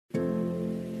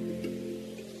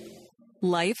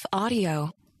Life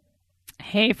Audio.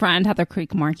 Hey friend, Heather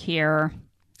Creekmark here.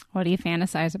 What do you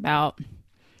fantasize about?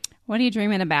 What are you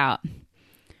dreaming about?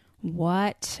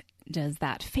 What does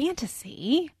that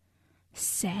fantasy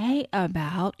say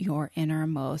about your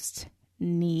innermost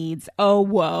needs? Oh,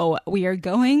 whoa. We are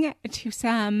going to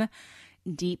some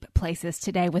deep places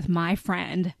today with my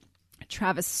friend,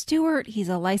 Travis Stewart. He's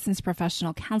a licensed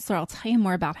professional counselor. I'll tell you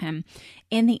more about him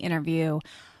in the interview.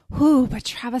 But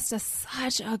Travis does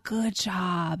such a good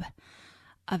job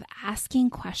of asking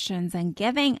questions and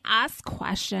giving us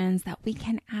questions that we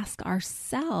can ask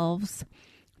ourselves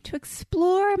to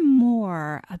explore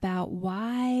more about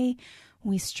why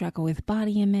we struggle with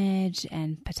body image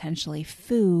and potentially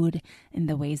food in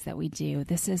the ways that we do.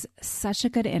 This is such a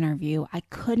good interview. I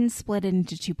couldn't split it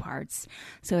into two parts,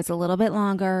 so it's a little bit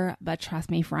longer, but trust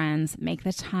me, friends, make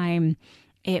the time.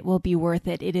 It will be worth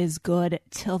it. It is good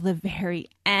till the very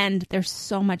end. There's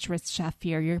so much rich stuff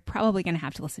here. You're probably going to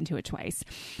have to listen to it twice.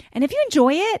 And if you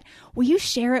enjoy it, will you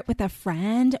share it with a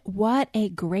friend? What a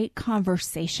great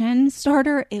conversation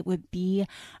starter it would be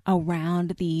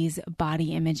around these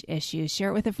body image issues. Share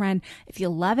it with a friend. If you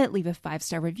love it, leave a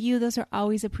 5-star review. Those are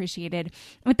always appreciated.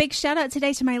 And a big shout out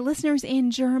today to my listeners in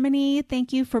Germany.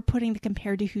 Thank you for putting the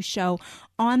Compared to Who show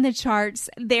on the charts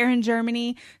there in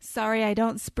Germany. Sorry, I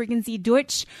don't sprechen Sie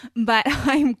Deutsch, but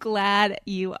I'm glad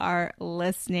you are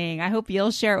listening. I hope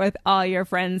you'll share it with all your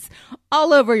friends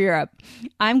all over Europe.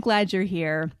 I'm glad you're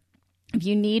here. If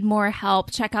you need more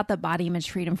help, check out the Body Image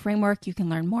Freedom Framework. You can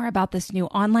learn more about this new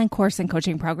online course and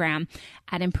coaching program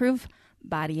at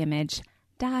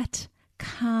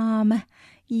improvebodyimage.com.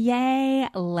 Yay!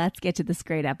 Let's get to this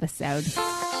great episode.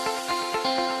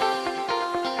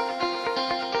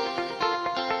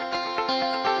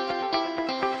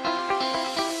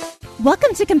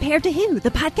 Welcome to Compared to Who, the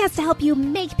podcast to help you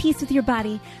make peace with your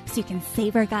body so you can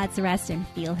savor God's rest and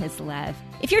feel His love.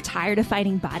 If you're tired of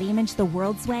fighting body image the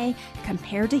world's way,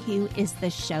 Compared to Who is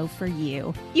the show for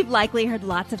you. You've likely heard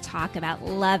lots of talk about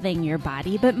loving your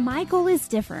body, but my goal is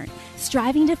different.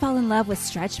 Striving to fall in love with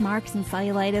stretch marks and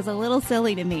cellulite is a little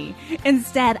silly to me.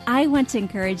 Instead, I want to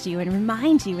encourage you and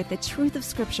remind you with the truth of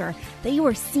Scripture that you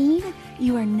are seen,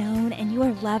 you are known, and you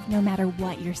are loved no matter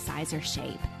what your size or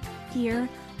shape. Here,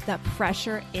 the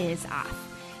pressure is off.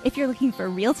 If you're looking for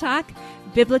real talk,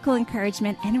 biblical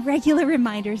encouragement, and regular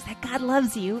reminders that God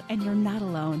loves you and you're not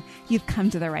alone, you've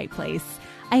come to the right place.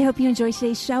 I hope you enjoy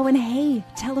today's show, and hey,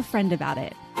 tell a friend about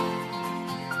it.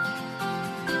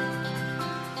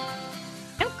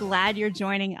 I'm glad you're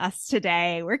joining us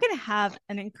today. We're going to have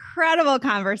an incredible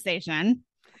conversation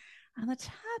on the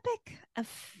topic of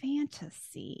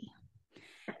fantasy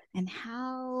and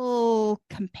how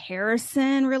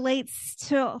comparison relates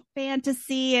to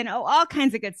fantasy and all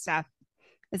kinds of good stuff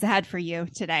is ahead for you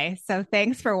today. So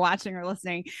thanks for watching or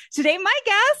listening. Today, my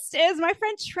guest is my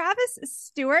friend Travis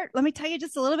Stewart. Let me tell you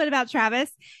just a little bit about Travis.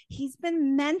 He's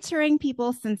been mentoring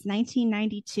people since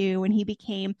 1992 when he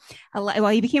became a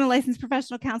licensed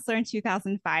professional counselor in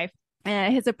 2005.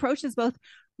 His approach is both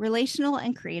relational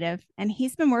and creative, and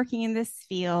he's been working in this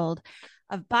field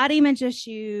of body image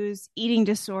issues, eating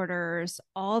disorders,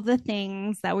 all the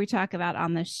things that we talk about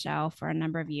on this show for a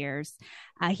number of years.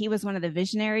 He was one of the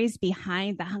visionaries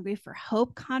behind the Hungry for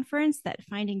Hope conference that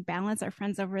Finding Balance, our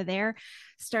friends over there,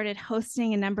 started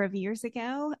hosting a number of years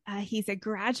ago. He's a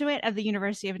graduate of the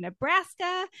University of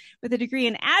Nebraska with a degree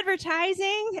in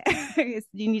advertising.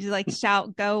 You need to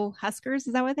shout, "Go Huskers."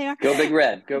 Is that what they are? Go Big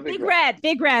Red. Go Big Red.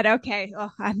 Big Red. Okay.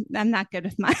 Oh, I'm not good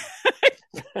with my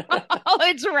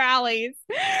college rallies,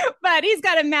 but he's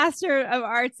got a Master of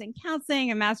Arts in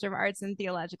Counseling, a Master of Arts in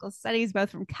Theological Studies,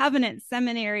 both from Covenant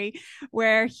Seminary,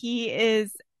 where he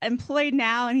is employed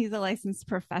now, and he's a licensed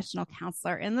professional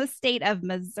counselor in the state of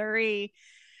Missouri.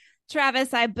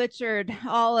 Travis, I butchered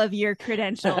all of your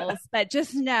credentials, but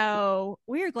just know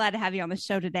we are glad to have you on the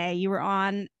show today. You were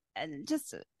on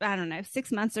just,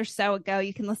 6 months or so ago.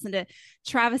 You can listen to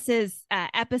Travis's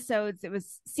episodes. It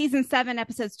was season 7,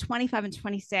 episodes 25 and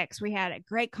 26. We had a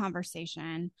great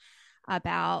conversation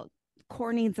about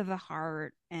core needs of the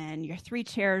heart and your 3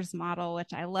 chairs model,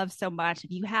 which I love so much.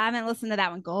 If you haven't listened to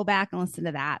that one, go back and listen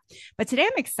to that. But today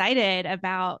I'm excited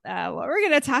about what we're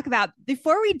going to talk about.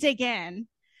 Before we dig in,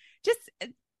 just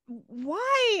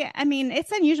why,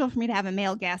 it's unusual for me to have a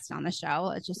male guest on the show.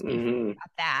 Let's just be about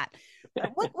that.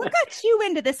 What got you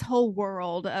into this whole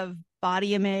world of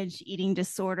body image, eating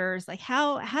disorders?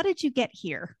 How did you get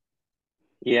here?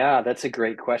 Yeah, that's a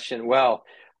great question. Well,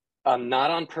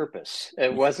 not on purpose.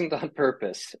 It wasn't on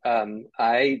purpose.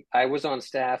 I was on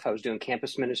staff. I was doing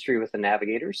campus ministry with the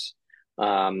Navigators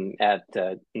at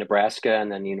Nebraska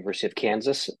and then the University of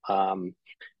Kansas.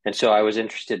 And so I was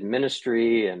interested in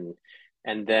ministry, and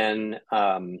then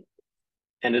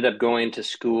ended up going to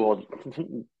school.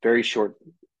 Very short.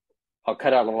 I'll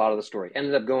cut out a lot of the story.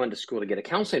 Ended up going to school to get a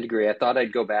counseling degree. I thought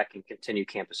I'd go back and continue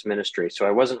campus ministry. So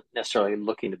I wasn't necessarily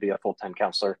looking to be a full-time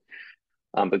counselor,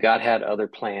 but God had other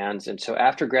plans. And so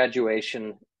after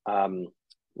graduation,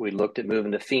 we looked at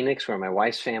moving to Phoenix, where my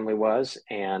wife's family was,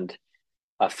 and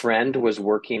a friend was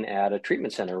working at a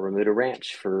treatment center, Remuda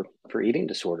Ranch, for eating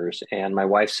disorders. And my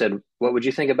wife said, "What would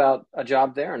you think about a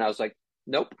job there?" And I was like,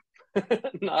 "Nope,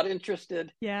 not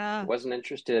interested." Yeah. Wasn't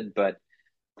interested, but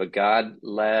God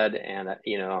led, and I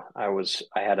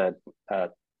had I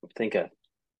think a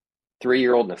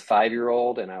 3-year-old and a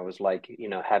 5-year-old, and I was like,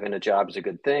 having a job is a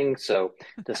good thing, so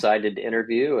decided to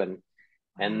interview,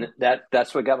 and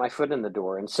that's what got my foot in the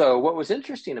door. And so what was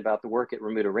interesting about the work at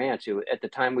Remuda Ranch, at the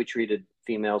time we treated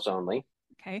females only.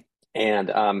 Okay. And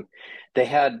they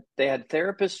had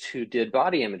therapists who did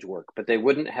body image work, but they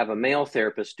wouldn't have a male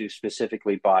therapist do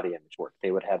specifically body image work.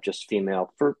 They would have just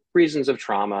female for reasons of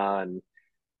trauma and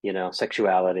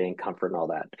sexuality and comfort and all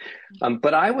that.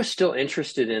 But I was still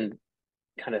interested in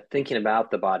kind of thinking about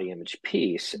the body image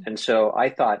piece. And so I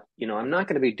thought, I'm not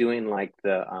going to be doing like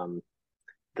the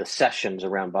sessions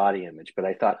around body image, but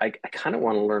I thought I kind of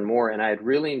want to learn more. And I had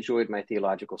really enjoyed my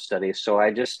theological studies. So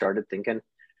I just started thinking,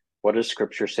 what does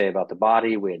scripture say about the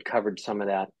body? We had covered some of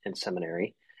that in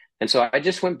seminary. And so I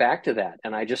just went back to that,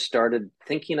 and I just started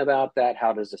thinking about that.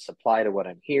 How does this apply to what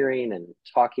I'm hearing and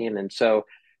talking? And so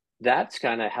that's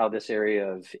kind of how this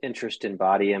area of interest in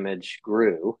body image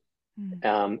grew.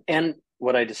 And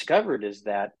what I discovered is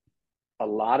that a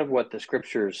lot of what the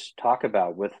scriptures talk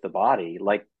about with the body,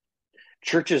 like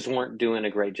churches weren't doing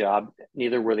a great job,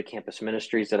 neither were the campus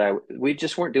ministries we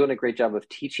just weren't doing a great job of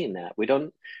teaching that. We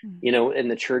don't, in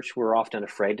the church, we're often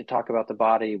afraid to talk about the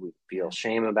body. We feel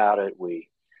shame about it. We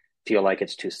feel like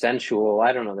it's too sensual.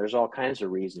 I don't know. There's all kinds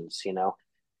of reasons,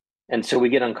 and so we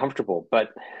get uncomfortable. But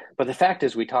the fact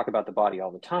is, we talk about the body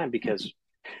all the time because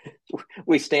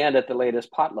we stand at the latest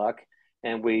potluck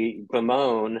and we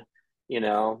bemoan,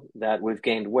 that we've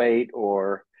gained weight,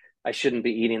 or I shouldn't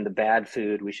be eating the bad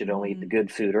food. We should only eat the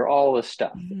good food, or all this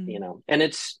stuff, and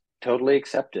it's totally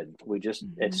accepted. We just,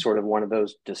 it's sort of one of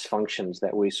those dysfunctions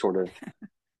that we sort of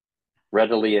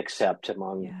readily accept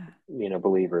among,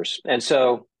 believers. And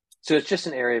so it's just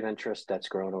an area of interest that's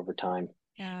grown over time.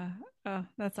 Yeah. Oh,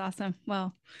 that's awesome.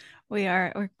 Well,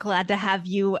 we're glad to have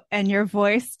you and your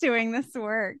voice doing this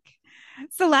work.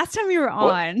 So last time you were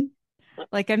on,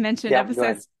 like I mentioned,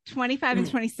 episodes 25 and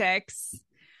 26,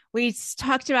 we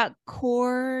talked about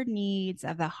core needs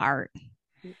of the heart.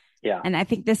 Yeah. And I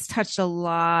think this touched a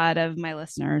lot of my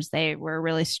listeners. They were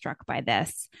really struck by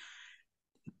this.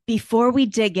 Before we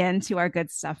dig into our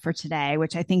good stuff for today,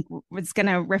 which I think was going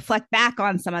to reflect back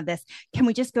on some of this, can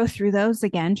we just go through those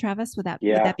again, Travis? Would that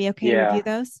be okay to review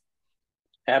those?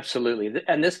 Absolutely.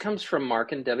 And this comes from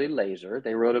Mark and Debbie Laser.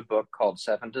 They wrote a book called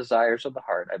 7 Desires of the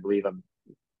Heart. I believe I'm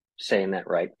saying that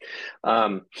right.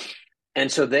 And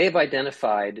so they've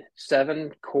identified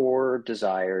 7 core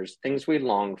desires, things we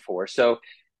long for. So,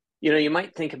 you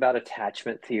might think about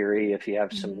attachment theory if you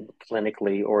have some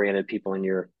clinically oriented people in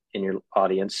your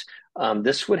audience.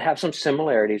 This would have some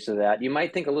similarities to that. You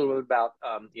might think a little bit about,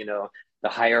 the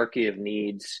hierarchy of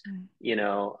needs,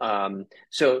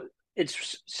 so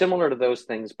it's similar to those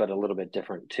things, but a little bit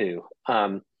different too.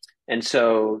 And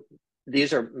so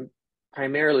these are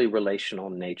primarily relational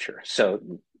in nature. So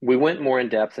we went more in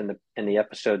depth in the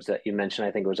episodes that you mentioned.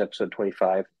 I think it was episode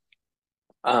 25.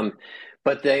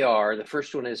 But the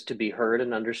first one is to be heard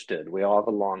and understood. We all have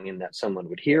a longing that someone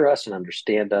would hear us and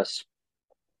understand us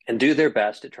and do their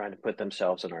best at trying to put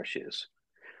themselves in our shoes.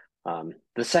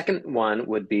 The second one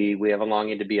would be, we have a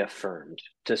longing to be affirmed,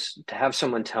 to have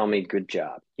someone tell me, good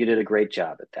job. You did a great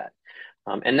job at that.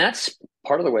 And that's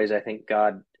part of the ways I think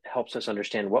God helps us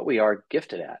understand what we are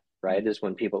gifted at, right? Is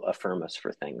when people affirm us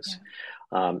for things.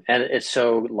 Yeah. And it's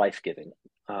so life-giving.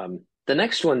 The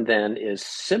next one then is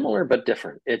similar but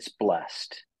different. It's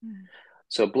blessed.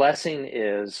 So blessing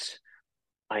is,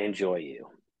 I enjoy you.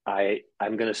 I'm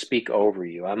going to speak over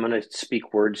you. I'm going to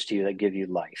speak words to you that give you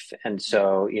life. And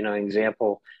so,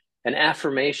 example, an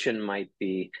affirmation might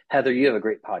be, Heather, you have a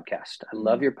great podcast. I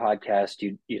love your podcast.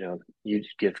 You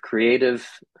give creative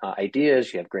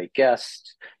ideas. You have great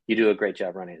guests. You do a great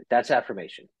job running it. That's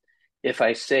affirmation. If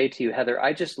I say to you, Heather,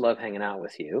 I just love hanging out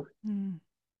with you,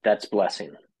 that's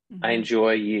blessing. I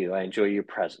enjoy you. I enjoy your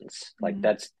presence. Like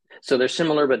so they're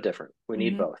similar but different. We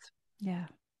need both. Yeah.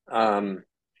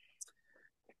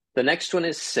 The next one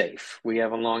is safe. We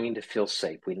have a longing to feel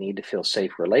safe. We need to feel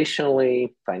safe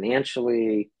relationally,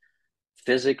 financially,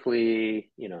 physically,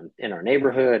 in our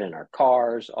neighborhood, in our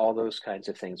cars, all those kinds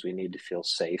of things. We need to feel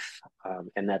safe.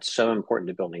 And that's so important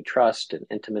to building trust and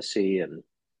intimacy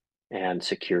and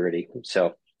security.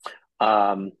 So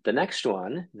the next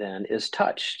one then is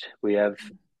touch. We have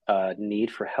a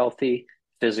need for healthy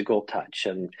physical touch.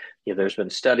 And there's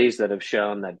been studies that have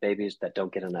shown that babies that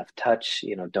don't get enough touch,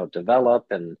 don't develop,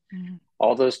 and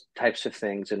all those types of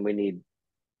things. And we need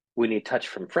touch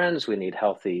from friends. We need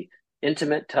healthy,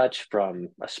 intimate touch from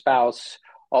a spouse.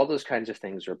 All those kinds of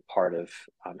things are part of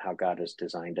how God has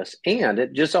designed us. And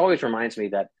it just always reminds me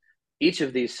that each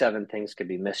of these 7 things could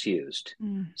be misused.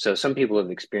 So some people have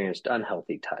experienced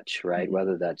unhealthy touch, right?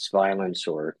 Whether that's violence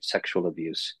or sexual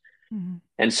abuse.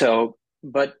 And so,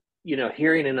 but,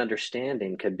 hearing and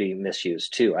understanding could be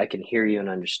misused too. I can hear you and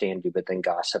understand you, but then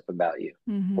gossip about you,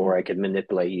 or I could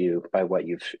manipulate you by what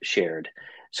you've shared.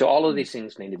 So all of these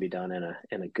things need to be done in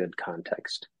a good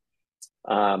context.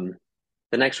 The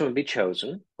next one would be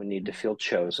chosen. We need to feel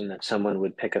chosen, that someone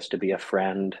would pick us to be a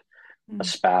friend, a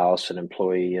spouse, an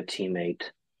employee, a teammate.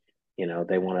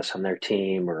 They want us on their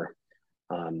team or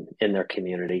in their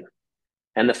community.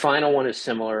 And the final one is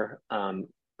similar,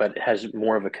 but it has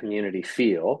more of a community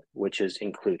feel, which is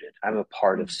included. I'm a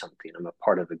part of something. I'm a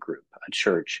part of a group, a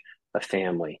church, a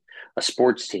family, a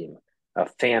sports team, a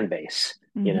fan base.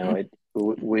 We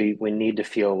need to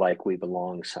feel like we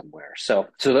belong somewhere. So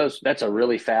that's a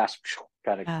really fast,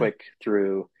 kind of quick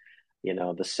through,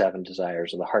 the 7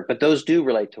 desires of the heart. But those do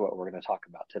relate to what we're going to talk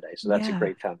about today. So that's a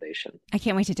great foundation. I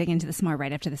can't wait to dig into this more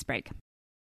right after this break.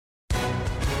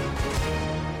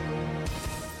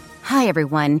 Hi,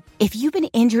 everyone. If you've been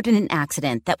injured in an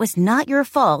accident that was not your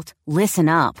fault, listen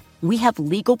up. We have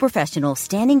legal professionals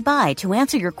standing by to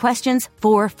answer your questions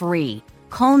for free.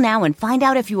 Call now and find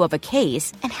out if you have a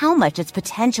case and how much it's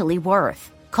potentially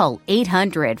worth. Call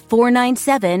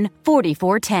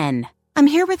 800-497-4410. I'm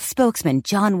here with spokesman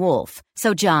John Wolf.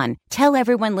 So, John, tell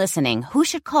everyone listening who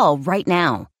should call right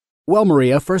now. Well,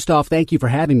 Maria, first off, thank you for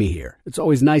having me here. It's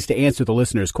always nice to answer the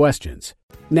listeners' questions.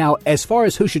 Now, as far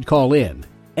as who should call in,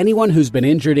 anyone who's been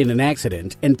injured in an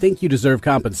accident and think you deserve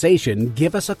compensation,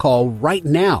 give us a call right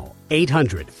now.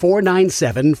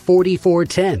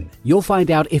 800-497-4410. You'll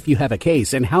find out if you have a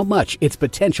case and how much it's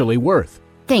potentially worth.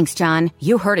 Thanks, John.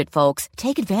 You heard it, folks.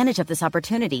 Take advantage of this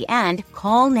opportunity and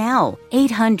call now.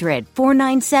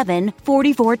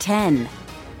 800-497-4410.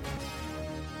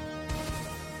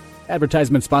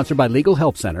 Advertisement sponsored by Legal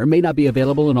Help Center. May not be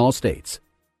available in all states.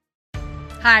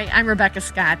 Hi, I'm Rebecca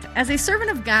Scott. As a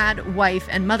servant of God, wife,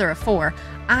 and mother of 4,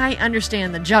 I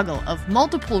understand the juggle of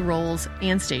multiple roles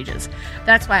and stages.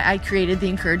 That's why I created the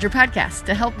Encourager podcast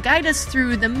to help guide us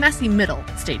through the messy middle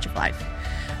stage of life.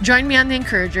 Join me on the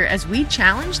Encourager as we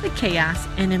challenge the chaos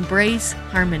and embrace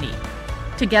harmony.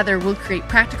 Together, we'll create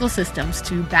practical systems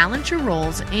to balance your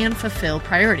roles and fulfill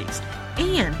priorities.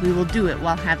 And we will do it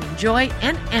while having joy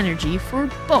and energy for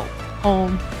both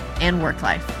home and work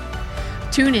life.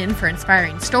 Tune in for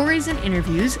inspiring stories and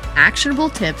interviews, actionable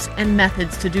tips, and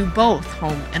methods to do both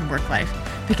home and work life.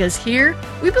 Because here,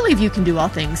 we believe you can do all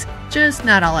things, just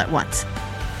not all at once.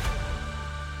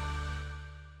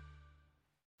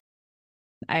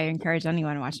 I encourage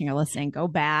anyone watching or listening, go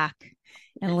back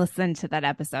and listen to that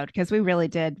episode, because we really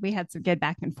did. We had some good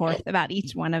back and forth about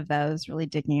each one of those, really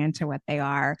digging into what they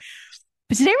are.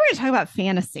 But today we're going to talk about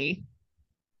fantasy.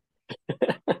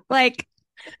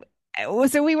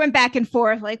 So we went back and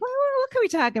forth, like, well, what can we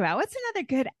talk about? What's another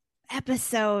good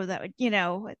episode that would,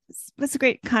 what's a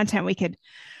great content we could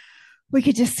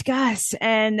discuss?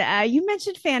 And you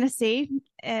mentioned fantasy,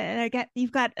 and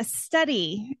you've got a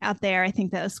study out there, I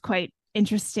think, that was quite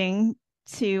interesting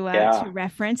to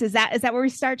reference. Is that where we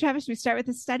start, Travis? Should we start with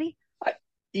the study?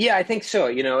 I think so.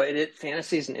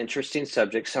 Fantasy is an interesting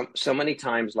subject. So many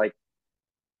times, like,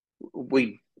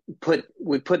 we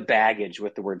put baggage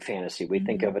with the word fantasy. We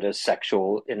think of it as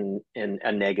sexual in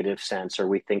a negative sense, or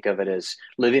we think of it as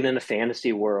living in a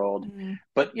fantasy world.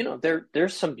 But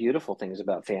there's some beautiful things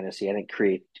about fantasy. I think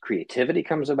creativity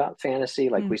comes about fantasy.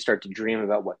 Like, we start to dream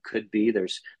about what could be.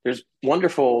 There's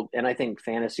wonderful, and I think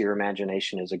fantasy or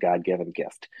imagination is a God-given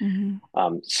gift.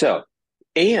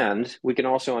 And we can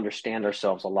also understand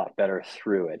ourselves a lot better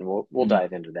through it, and we'll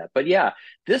dive into that. But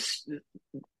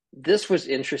this was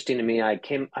interesting to me. I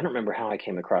don't remember how I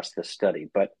came across this study,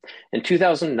 but in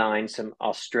 2009, some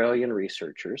Australian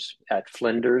researchers at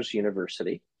Flinders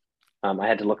University, I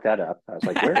had to look that up. I was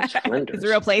like, where is Flinders? It's a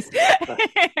real place.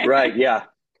 Right. Yeah.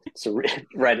 So,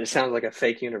 right. It sounds like a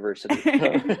fake university. So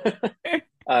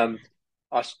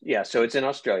it's in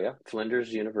Australia,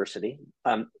 Flinders University.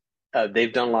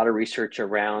 they've done a lot of research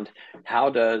around how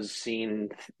does seeing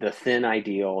the thin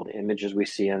ideal, the images we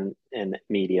see in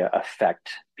media,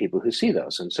 affect people who see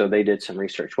those. And so they did some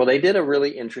research. Well, they did a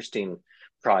really interesting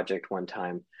project one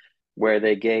time where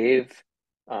they gave,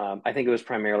 I think it was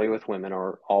primarily with women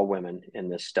or all women in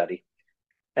this study.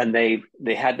 And they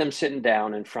had them sitting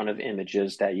down in front of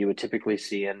images that you would typically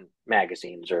see in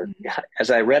magazines. Or as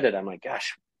I read it, I'm like,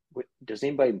 gosh, does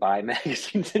anybody buy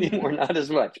magazines anymore? Not as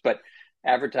much, but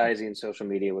advertising, social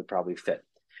media would probably fit.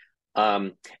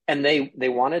 And they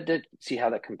wanted to see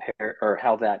how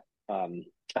that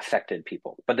affected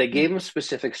people, but they gave them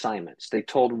specific assignments. They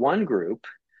told one group,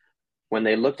 when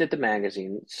they looked at the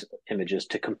magazine's images,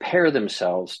 to compare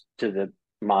themselves to the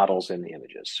models in the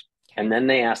images. And then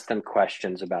they asked them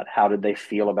questions about how did they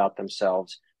feel about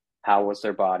themselves, how was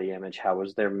their body image, how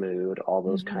was their mood, all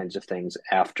those kinds of things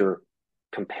after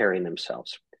comparing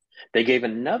themselves. They gave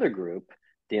another group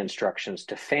the instructions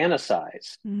to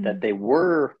fantasize that they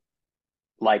were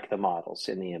like the models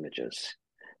in the images,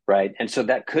 right? And so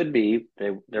that could be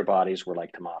their bodies were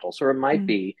like the models, or it might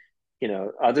be,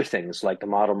 other things, like the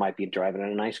model might be driving in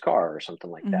a nice car or something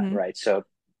like that, right? So,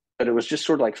 but it was just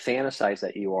sort of like fantasize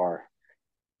that you are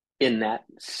in that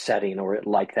setting or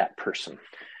like that person.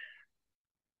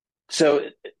 So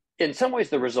in some ways,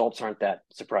 the results aren't that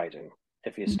surprising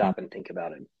if you stop and think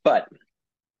about it. But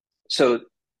so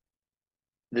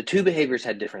the two behaviors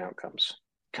had different outcomes.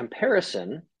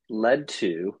 Comparison led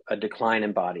to a decline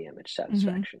in body image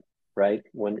satisfaction, right?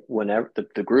 Whenever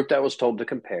the group that was told to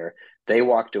compare, they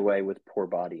walked away with poor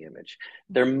body image.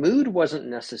 Their mood wasn't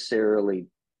necessarily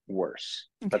worse,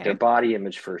 but their body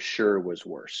image for sure was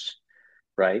worse,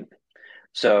 right?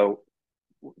 So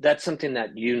that's something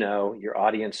that your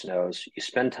audience knows. You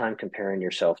spend time comparing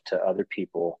yourself to other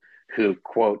people who,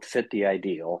 quote, fit the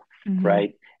ideal,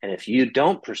 right? And if you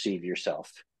don't perceive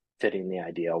yourself fitting the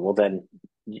ideal, well, then,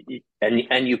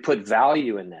 and you put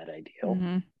value in that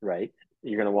ideal, right?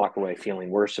 You're going to walk away feeling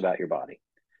worse about your body.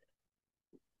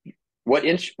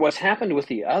 What's happened with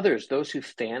the others, those who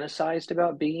fantasized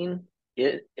about being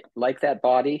like that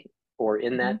body or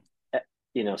in that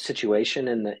situation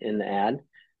in the ad,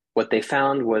 what they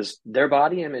found was their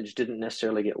body image didn't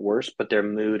necessarily get worse, but their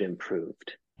mood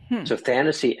improved. So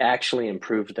fantasy actually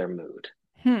improved their mood.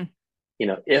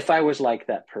 If I was like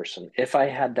that person, if I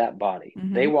had that body,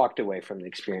 they walked away from the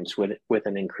experience with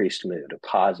an increased mood, a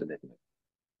positive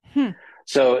mood.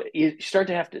 So you start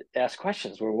to have to ask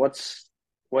questions. Well,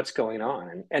 what's going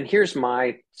on? And here's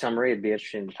my summary. It'd be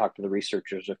interesting to talk to the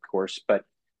researchers, of course, but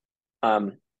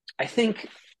I think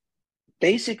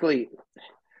basically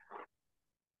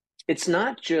it's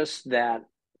not just that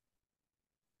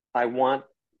I want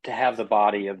to have the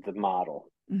body of the model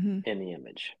in the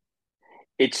image.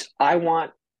 It's I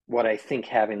want what I think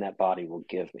having that body will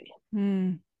give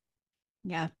me.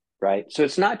 Yeah. Right. So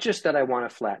it's not just that I want a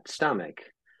flat stomach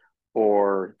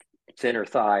or thinner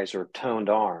thighs or toned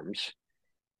arms.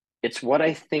 It's what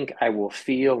I think I will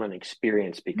feel and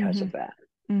experience because of that.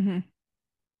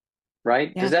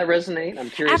 Right? Yeah. Does that resonate? I'm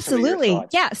curious. Absolutely.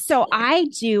 Yeah. So I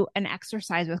do an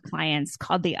exercise with clients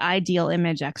called the ideal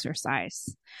image exercise,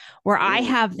 where I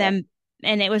have them,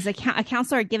 and it was a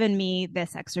counselor had given me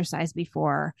this exercise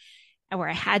before, and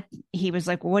where he was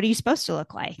like, well, what are you supposed to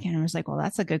look like? And I was like, well,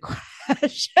 that's a good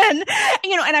question. And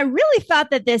I really thought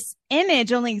that this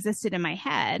image only existed in my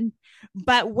head.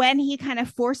 But when he kind of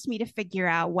forced me to figure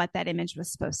out what that image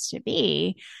was supposed to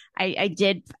be, I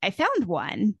found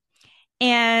one.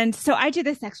 And so I do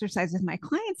this exercise with my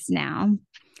clients now.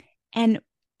 And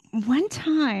one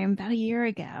time, about a year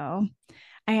ago,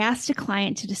 I asked a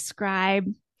client to describe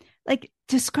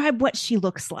what she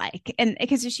looks like. And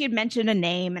because she had mentioned a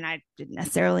name and I didn't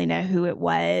necessarily know who it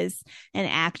was, an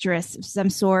actress of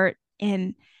some sort.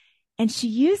 And she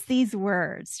used these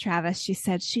words, Travis. She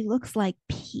said, she looks like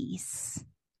peace.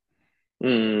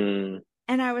 And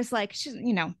I was like,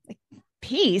 like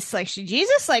peace, like she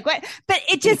Jesus, like what? But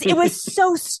it was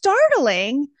so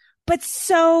startling, but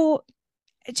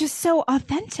just so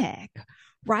authentic.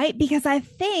 Right? Because I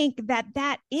think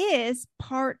that is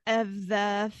part of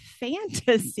the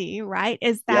fantasy, right?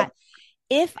 Is that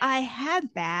if I had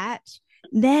that,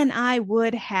 then I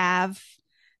would have,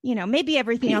 maybe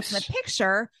everything peace. Else in the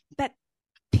picture, but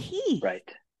peace.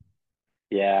 Right.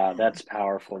 Yeah, that's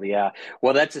powerful. Yeah.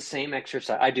 Well, that's the same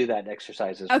exercise. I do that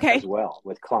exercise as well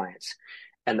with clients.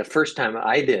 And the first time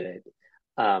I did it,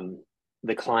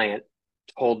 the client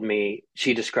told me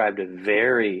she described a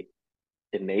very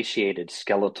emaciated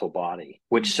skeletal body,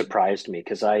 which surprised me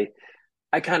because I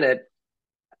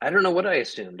don't know what I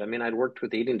assumed. I mean, I'd worked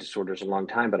with eating disorders a long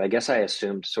time, but I guess I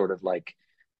assumed sort of like,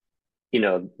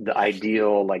 the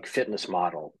ideal like fitness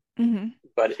model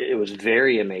but it was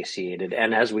very emaciated.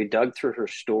 And as we dug through her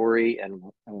story and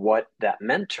what that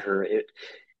meant to her,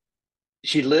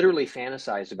 she literally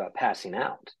fantasized about passing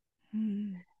out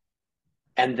and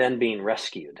then being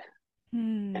rescued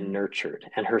and nurtured.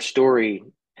 And her story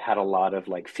had a lot of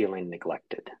like feeling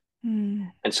neglected.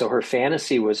 And so her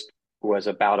fantasy was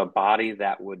about a body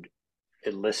that would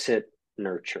elicit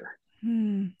nurture,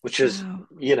 which is,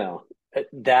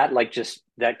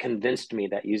 that convinced me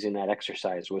that using that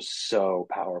exercise was so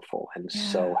powerful and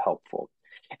so helpful.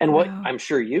 And what I'm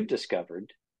sure you've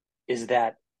discovered is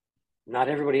that not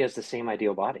everybody has the same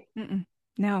ideal body.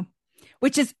 No,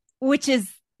 which is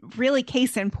really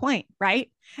case in point, right?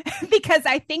 Because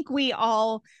I think we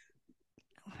all,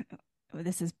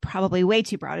 this is probably way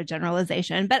too broad a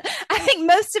generalization, but I think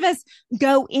most of us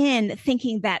go in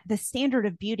thinking that the standard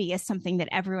of beauty is something that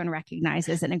everyone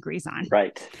recognizes and agrees on.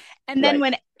 Right. And then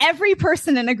when every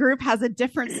person in a group has a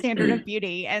different standard of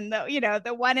beauty and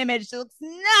the one image looks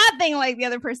nothing like the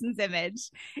other person's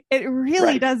image, it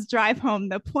really does drive home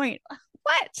the point.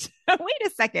 What? Wait a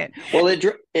second. Well,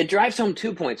 it drives home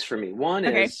 2 points for me. One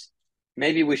is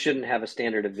maybe we shouldn't have a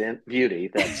standard of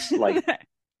beauty that's like,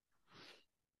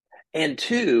 and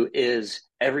two is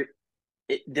and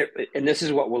this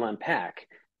is what we'll unpack.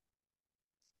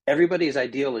 Everybody's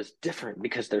ideal is different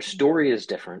because their story is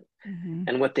different,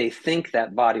 and what they think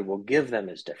that body will give them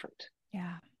is different.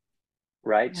 Yeah.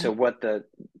 Right. Yeah. So what the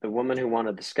woman who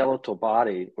wanted the skeletal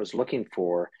body was looking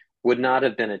for would not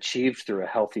have been achieved through a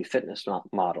healthy fitness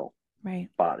model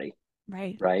body.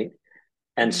 Right.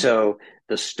 And so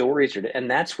the stories are, and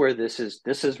that's where this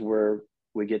is where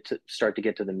we start to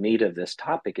get to the meat of this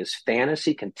topic. Is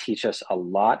fantasy can teach us a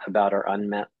lot about our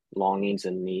unmet longings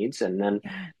and needs, and then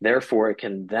therefore it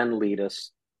can then lead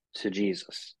us to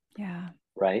Jesus. Yeah.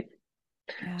 Right.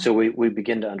 Yeah. So we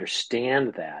begin to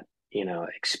understand that,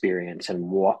 experience and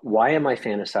why am I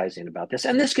fantasizing about this?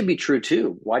 And this could be true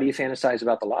too. Why do you fantasize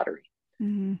about the lottery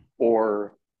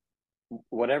or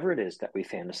whatever it is that we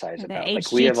fantasize about? The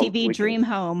HGTV dream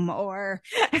home or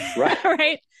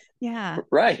right. Yeah.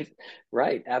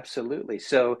 Right. Absolutely.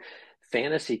 So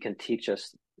fantasy can teach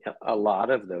us a lot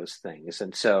of those things.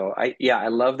 And so I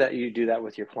love that you do that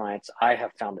with your clients. I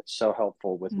have found it so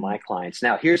helpful with my clients.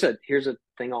 Now, here's a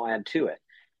thing I'll add to it.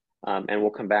 And we'll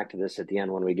come back to this at the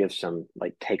end when we give some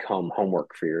like take home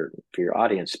homework for your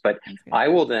audience. But I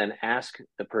will then ask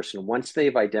the person, once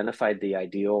they've identified the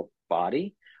ideal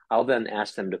body, I'll then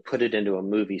ask them to put it into a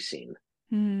movie scene.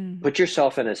 Put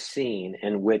yourself in a scene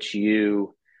in which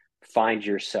you find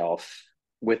yourself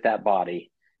with that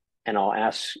body, and I'll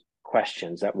ask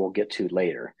questions that we'll get to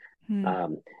later.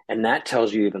 And that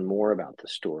tells you even more about the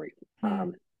story.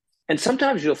 And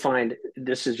sometimes you'll find,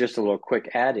 this is just a little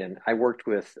quick add-in. I worked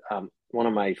with one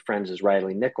of my friends is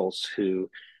Riley Nichols, who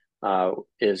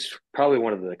is probably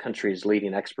one of the country's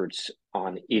leading experts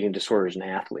on eating disorders in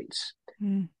athletes.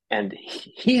 And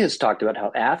he has talked about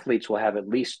how athletes will have at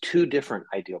least two different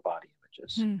ideal body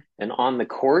images, an on the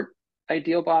court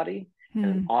ideal body and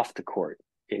an off the court,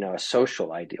 a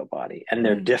social ideal body, and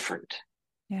they're different.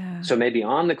 Yeah. So maybe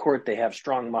on the court, they have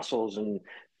strong muscles and,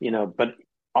 but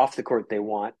off the court, they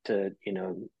want to,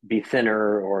 be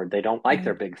thinner, or they don't like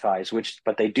their big thighs,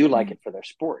 but they do like it for their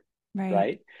sport.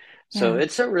 Right. So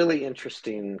it's a really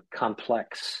interesting,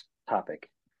 complex topic.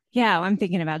 Yeah. I'm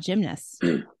thinking about gymnasts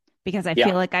because I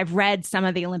feel like I've read some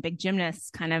of the Olympic gymnasts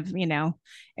kind of,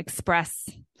 express,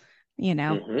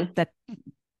 that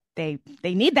they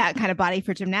need that kind of body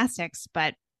for gymnastics,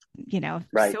 but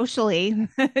socially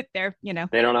they're,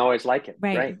 they don't always like it.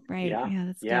 Right.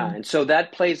 Yeah. And so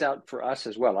that plays out for us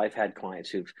as well. I've had clients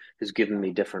who's given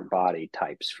me different body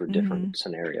types for different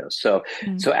scenarios. So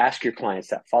ask your clients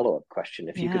that follow-up question.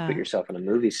 If you could put yourself in a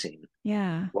movie scene,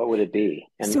 what would it be?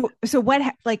 And so what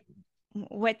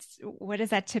does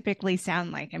that typically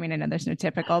sound like? I mean, I know there's no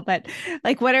typical, but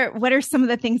like, what are some of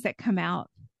the things that come out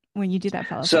when you do that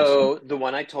follow-up? So the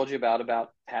one I told you about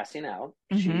passing out,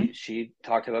 she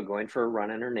talked about going for a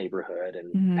run in her neighborhood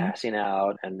and passing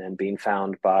out, and then being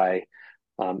found by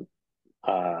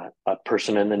a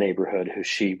person in the neighborhood who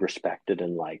she respected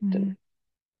and liked. And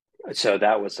so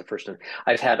that was the first one.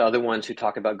 I've had other ones who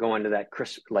talk about going to that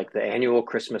the annual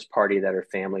Christmas party that her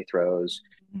family throws,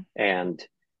 and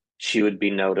she would be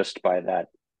noticed by that.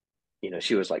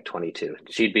 She was like 22.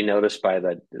 She'd be noticed by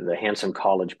the handsome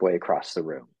college boy across the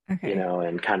room,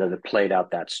 and kind of played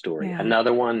out that story. Yeah.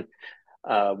 Another one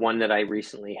that I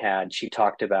recently had, she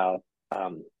talked about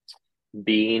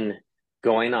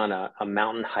going on a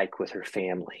mountain hike with her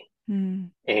family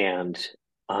and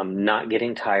not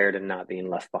getting tired and not being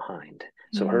left behind.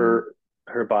 So her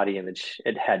body image,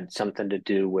 it had something to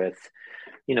do with,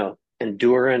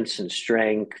 endurance and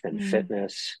strength and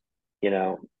fitness.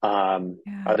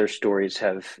 Other stories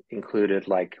have included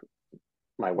like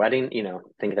my wedding,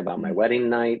 thinking about my wedding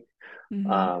night.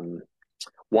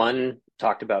 One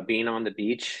talked about being on the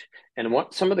beach. And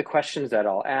some of the questions that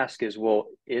I'll ask is, well,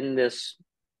 in this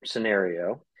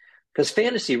scenario, because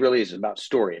fantasy really is about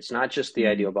story. It's not just the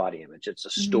ideal body image. It's a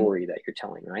story that you're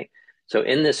telling, right? So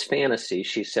in this fantasy,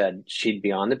 she said she'd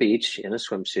be on the beach in a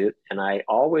swimsuit. And I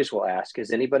always will ask,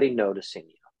 is anybody noticing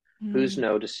you? Who's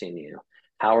noticing you?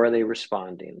 How are they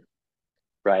responding?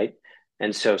 Right.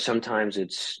 And so sometimes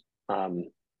it's,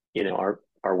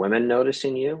 are women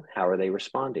noticing you? How are they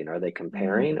responding? Are they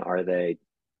comparing? Are they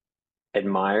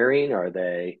admiring? Are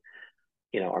they,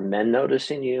 are men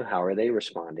noticing you? How are they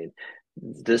responding?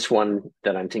 This one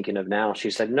that I'm thinking of now,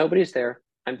 she said, nobody's there.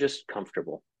 I'm just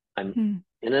comfortable. I'm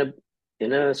in a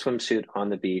swimsuit on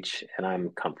the beach and I'm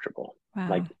comfortable. Wow.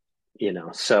 Like,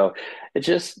 so it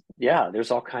just,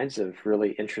 there's all kinds of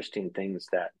really interesting things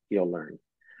that you'll learn.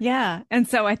 Yeah. And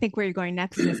so I think where you're going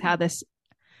next is how this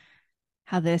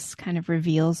kind of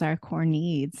reveals our core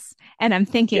needs. And I'm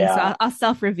thinking, so I'll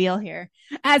self-reveal here.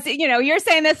 As you're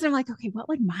saying this and I'm like, okay, what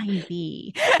would mine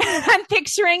be? I'm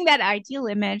picturing that ideal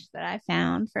image that I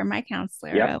found for my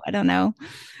counselor. I don't know,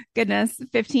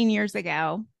 15 years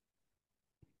ago.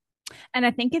 And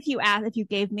I think if you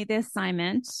gave me the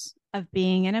assignment of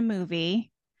being in a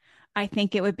movie, I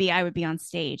think I would be on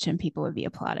stage and people would be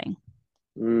applauding.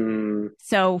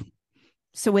 So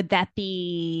would that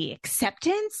be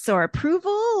acceptance or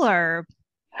approval or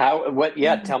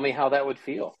tell me how that would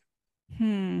feel.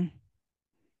 Yeah,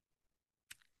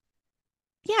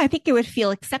 I think it would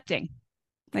feel accepting.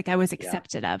 Like I was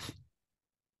accepted of.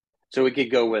 So we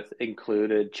could go with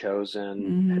included,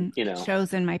 chosen,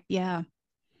 chosen might,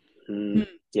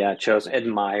 chosen,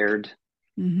 admired.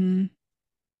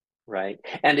 Right.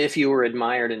 And if you were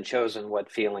admired and chosen,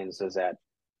 what feelings does that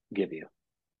give you?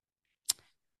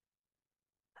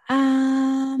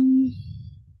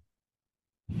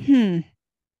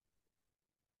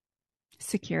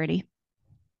 Security.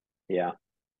 Yeah.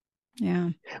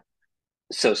 Yeah.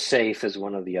 So safe is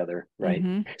one of the other,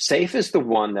 right? Safe is the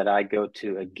one that I go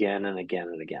to again and again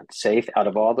and again. Safe, out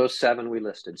of all those 7 we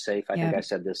listed, safe, I think I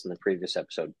said this in the previous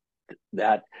episode,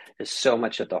 that is so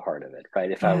much at the heart of it,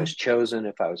 right? If I was chosen,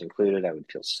 if I was included, I would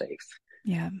feel safe.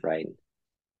 Yeah. Right.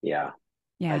 Yeah.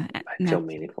 Yeah. I feel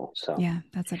meaningful. So yeah,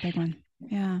 that's a big one.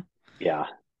 Yeah. Yeah.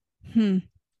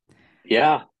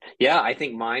 Yeah. I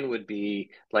think mine would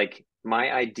be like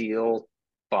my ideal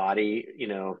body,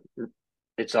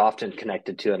 it's often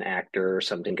connected to an actor or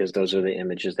something because those are the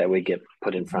images that we get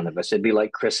put in front of us. It'd be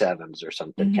like Chris Evans or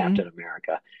something, Captain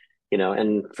America,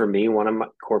 and for me, one of my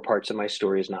core parts of my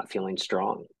story is not feeling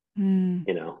strong,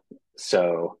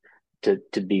 so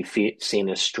to be seen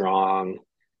as strong,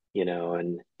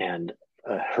 and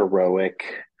heroic,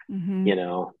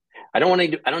 I don't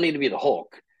need to be the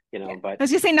Hulk, but I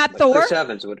was gonna say not Thor. Chris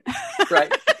Evans would,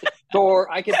 right?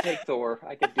 Thor, I could take Thor.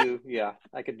 I could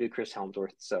do Chris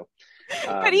Helmsworth. So,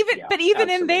 but even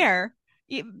in there,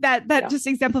 that just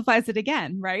exemplifies it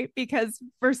again, right? Because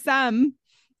for some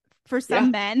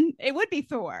men, it would be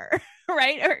Thor,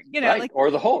 right? Or right.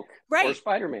 Or the Hulk, right? Or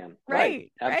Spider-Man,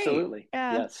 right? Absolutely,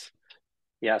 right. Yes,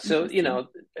 yeah. So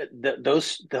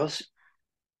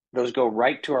those go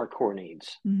right to our core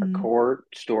needs, our core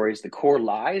stories, the core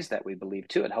lies that we believe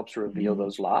too. It helps reveal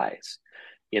those lies.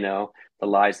 The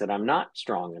lies that I'm not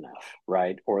strong enough,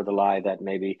 right? Or the lie that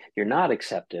maybe you're not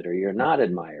accepted or you're not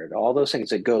admired, all those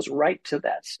things. It goes right to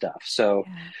that stuff. So,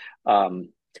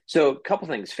 so a couple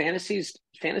things. Fantasy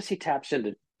taps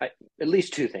into at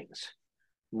least 2 things.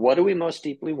 What do we most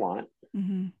deeply want?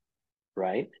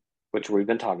 Right? Which we've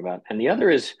been talking about. And the other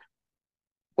is,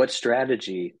 what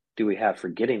strategy do we have for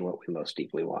getting what we most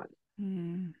deeply want?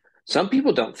 Some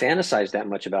people don't fantasize that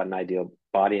much about an ideal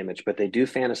body image, but they do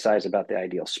fantasize about the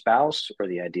ideal spouse or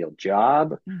the ideal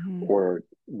job or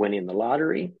winning the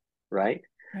lottery, right?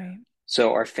 Right.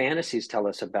 So our fantasies tell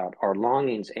us about our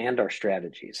longings and our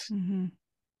strategies.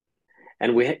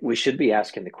 And we should be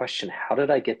asking the question, how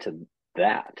did I get to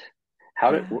that?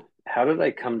 How did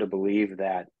I come to believe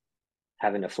that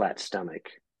having a flat stomach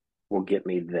will get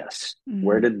me this?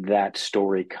 Where did that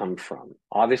story come from?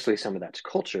 Obviously, some of that's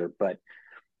culture, but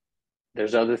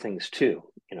there's other things too,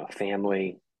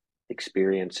 family,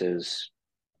 experiences,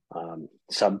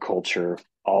 subculture,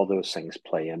 all those things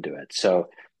play into it. So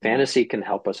fantasy can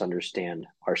help us understand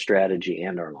our strategy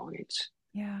and our longings.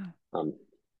 Yeah.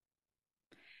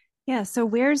 So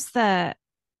where's the,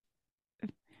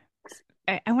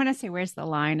 I want to say, where's the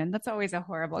line? And that's always a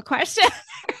horrible question.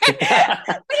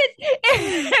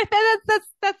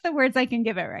 That's the words I can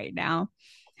give it right now.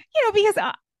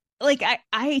 Because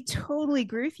I totally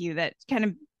agree with you that kind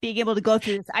of being able to go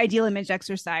through this ideal image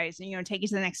exercise and, take you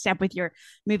to the next step with your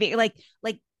movie, like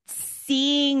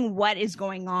seeing what is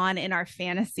going on in our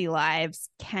fantasy lives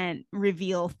can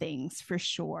reveal things for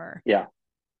sure. Yeah.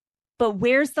 But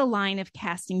where's the line of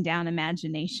casting down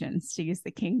imaginations, to use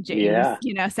the King James? Yeah.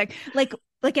 It's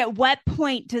like at what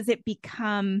point does it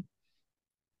become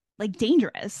like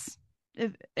dangerous?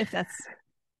 If that's.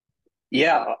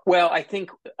 Yeah. Well, I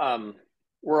think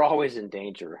we're always in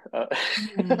danger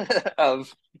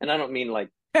of, and I don't mean like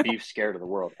be scared of the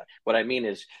world. What I mean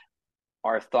is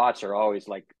our thoughts are always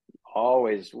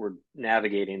we're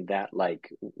navigating that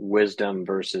like wisdom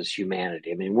versus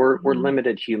humanity. I mean, we're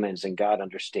limited humans, and God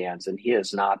understands, and he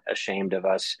is not ashamed of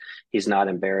us. He's not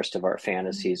embarrassed of our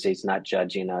fantasies. He's not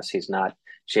judging us. He's not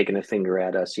shaking a finger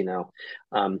at us,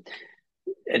 and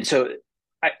so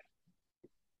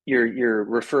you're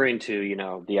referring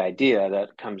to, the idea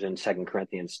that comes in 2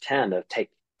 Corinthians 10 of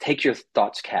take your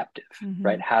thoughts captive,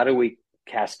 right? How do we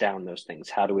cast down those things?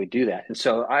 How do we do that? And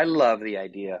so I love the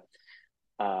idea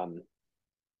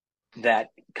that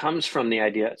comes from the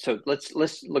idea. So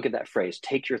let's look at that phrase,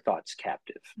 take your thoughts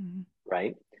captive,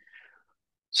 right?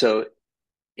 So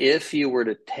if you were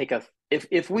to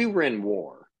if we were in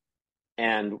war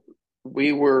and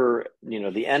we were,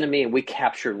 the enemy, and we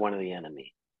captured one of the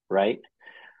enemy, right?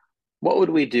 What would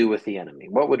we do with the enemy?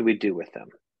 What would we do with them?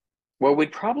 Well,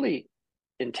 we'd probably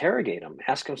interrogate them,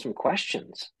 ask them some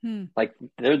questions. Like,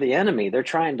 they're the enemy. They're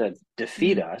trying to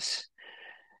defeat us.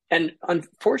 And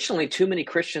unfortunately, too many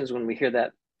Christians, when we hear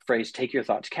that phrase, take your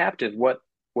thoughts captive, what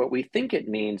we think it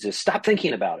means is stop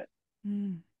thinking about it.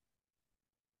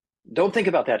 Don't think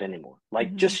about that anymore.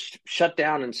 Like, just shut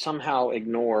down and somehow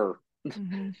ignore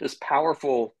this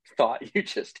powerful thought you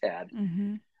just had.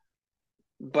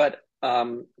 But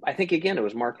I think, again, it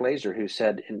was Mark Laser who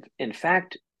said, in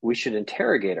fact, we should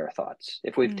interrogate our thoughts.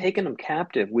 If we've taken them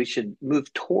captive, we should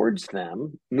move towards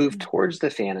them, towards the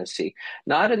fantasy,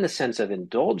 not in the sense of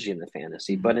indulging the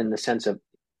fantasy, but in the sense of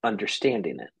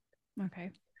understanding it. Okay.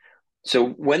 So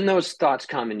when those thoughts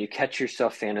come and you catch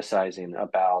yourself fantasizing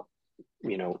about,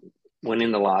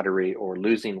 winning the lottery or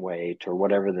losing weight or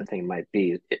whatever the thing might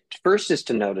be, first is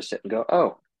to notice it and go,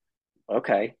 oh,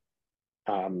 okay.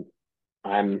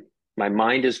 My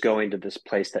mind is going to this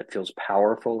place that feels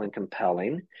powerful and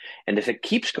compelling. And if it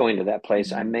keeps going to that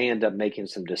place, I may end up making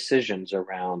some decisions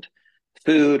around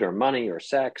food or money or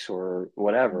sex or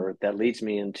whatever that leads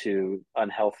me into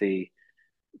unhealthy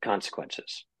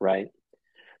consequences, right?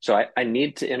 So I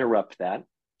need to interrupt that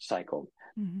cycle.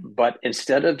 But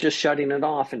instead of just shutting it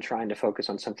off and trying to focus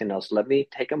on something else, let me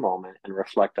take a moment and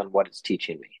reflect on what it's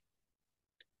teaching me,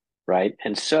 right?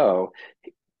 And so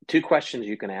 2 questions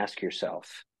you can ask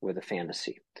yourself with a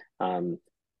fantasy.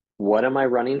 What am I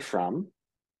running from?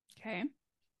 Okay.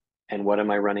 And what am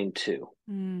I running to?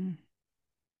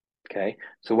 Okay.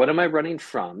 So what am I running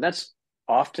from? That's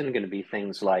often going to be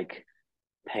things like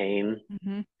pain,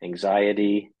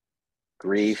 anxiety,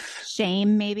 grief,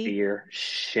 shame, maybe fear,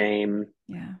 shame.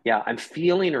 Yeah. I'm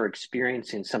feeling or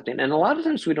experiencing something. And a lot of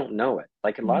times we don't know it.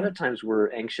 Like a lot of times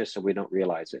we're anxious and we don't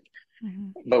realize it,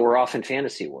 but we're off in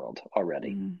fantasy world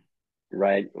already.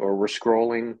 Right? Or we're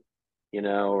scrolling,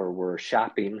 or we're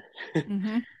shopping,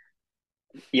 and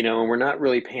we're not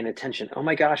really paying attention. Oh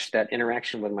my gosh, that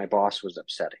interaction with my boss was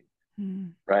upsetting,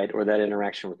 right? Or that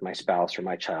interaction with my spouse or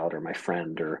my child or my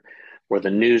friend or the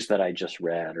news that I just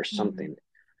read or something,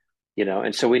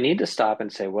 and so we need to stop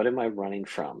and say, what am I running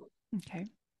from? Okay.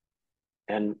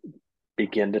 And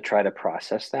begin to try to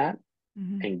process that,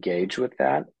 engage with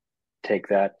that, take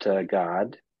that to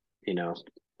God,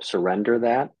 surrender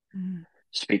that.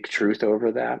 Speak truth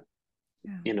over that,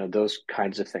 those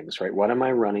kinds of things, right? What am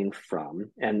I running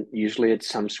from? And usually it's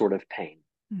some sort of pain,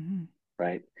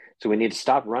 right? So we need to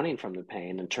stop running from the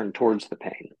pain and turn towards the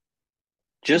pain.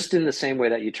 Just in the same way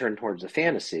that you turn towards the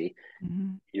fantasy,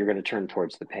 you're going to turn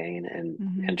towards the pain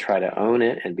and try to own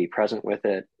it and be present with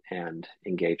it and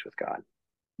engage with God.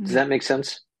 Does that make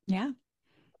sense? Yeah.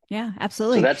 Yeah,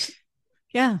 absolutely. So that's,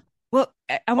 yeah. Well,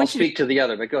 I'll speak to the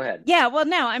other, but go ahead. Yeah. Well,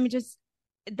 no, I mean, just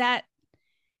that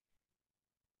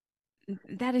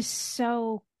is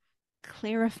so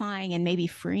clarifying and maybe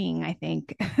freeing, I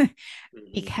think,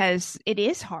 because it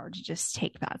is hard to just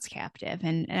take thoughts captive.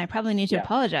 And I probably need to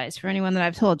apologize for anyone that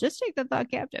I've told, just take the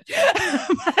thought captive. but,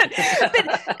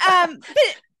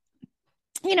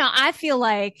 I feel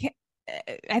like,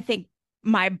 I think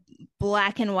my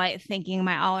black and white thinking,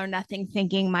 my all or nothing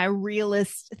thinking, my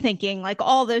realist thinking, like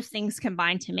all those things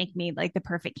combined to make me like the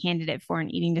perfect candidate for an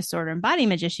eating disorder and body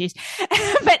image issues.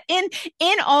 But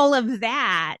in all of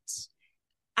that,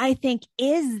 I think,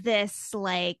 is this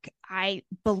like, I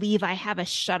believe I have a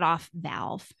shut off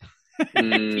valve,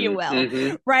 if you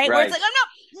will, right? Where it's like, oh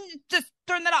no, just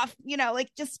turn that off, like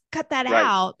just cut that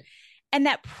out. And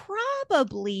that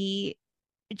probably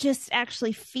just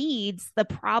actually feeds the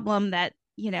problem that,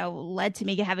 led to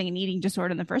me having an eating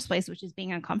disorder in the first place, which is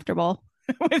being uncomfortable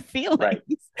with feelings.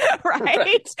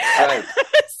 Right.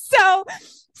 So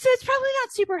it's probably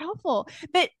not super helpful,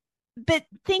 but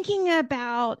thinking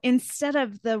about instead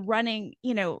of running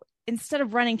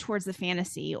towards the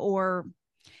fantasy or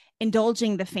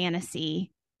indulging the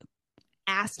fantasy,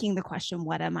 asking the question,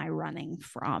 what am I running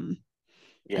from?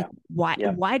 Yeah.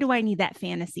 Why do I need that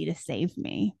fantasy to save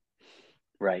me?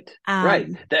 Right.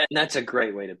 That's a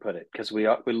great way to put it, because we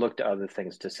look to other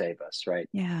things to save us. Right.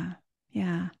 Yeah.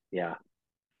 Yeah.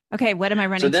 Okay. What am I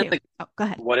running to? Go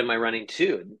ahead. What am I running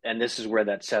to? And this is where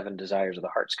that 7 desires of the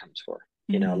hearts comes for,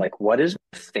 like, what is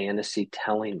fantasy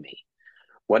telling me?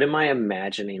 What am I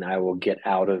imagining I will get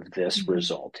out of this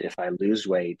result? If I lose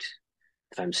weight,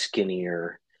 if I'm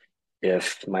skinnier,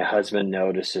 if my husband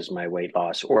notices my weight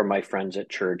loss, or my friends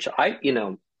at church,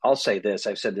 I'll say this,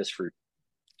 I've said this for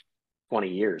 20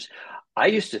 years. I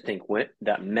used to think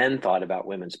that men thought about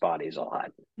women's bodies a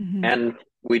lot. And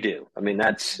we do. I mean,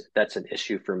 that's an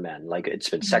issue for men. Like, it's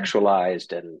been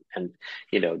sexualized, and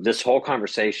this whole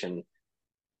conversation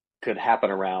could happen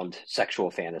around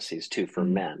sexual fantasies too for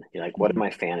men. Like, what am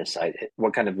I fantasizing?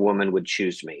 What kind of woman would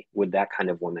choose me? Would that kind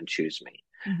of woman choose me?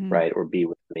 Right. Or be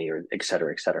with me, or et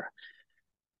cetera, et cetera.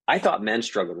 I thought men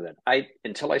struggled with it.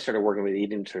 Until I started working with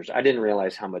eating disorders, I didn't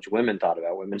realize how much women thought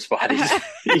about women's bodies.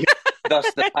 Thus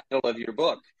the title of your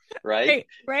book, right?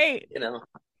 Right.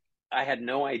 I had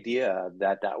no idea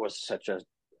that was such a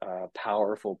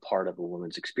powerful part of a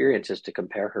woman's experience, is to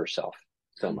compare herself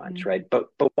so much, right? But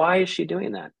why is she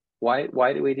doing that? Why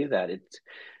do we do that?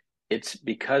 It's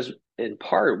because, in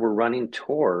part, we're running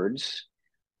towards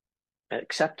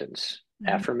acceptance,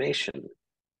 affirmation,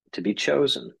 to be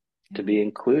chosen, to be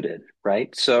included,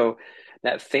 right? So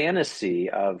that fantasy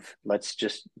of, let's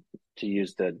just, to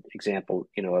use the example,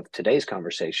 of today's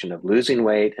conversation, of losing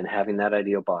weight and having that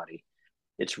ideal body,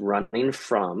 it's running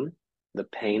from the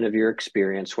pain of your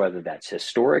experience, whether that's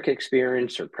historic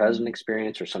experience or present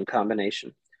experience or some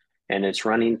combination. And it's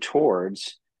running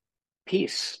towards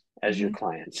peace, as your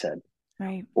client said,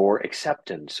 right? Or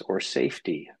acceptance, or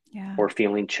safety, or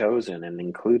feeling chosen and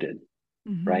included,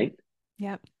 right?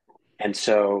 Yep. And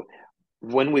so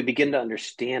when we begin to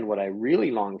understand what I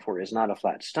really long for is not a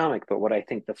flat stomach, but what I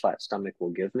think the flat stomach will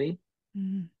give me,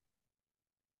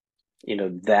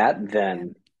 that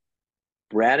then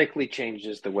radically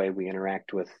changes the way we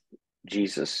interact with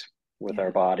Jesus, with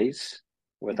our bodies,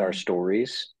 with our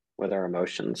stories, with our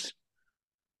emotions,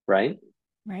 right?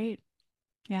 Right.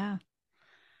 Yeah.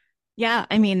 Yeah.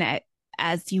 I mean,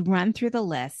 as you run through the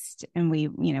list, and we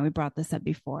brought this up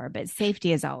before, but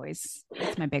safety is always,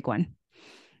 it's my big one.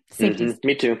 Safety.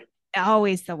 Me too.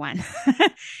 Always the one.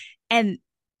 and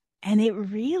it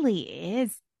really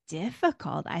is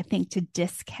difficult, I think, to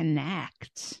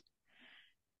disconnect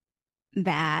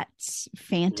that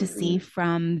fantasy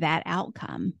from that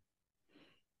outcome.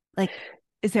 Like,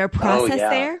 is there a process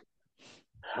there?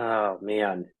 Oh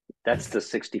man, that's the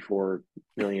 $64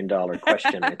 million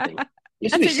question, I think.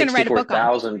 Used to be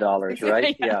 $64,000,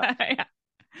 right?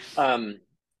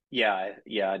 Yeah.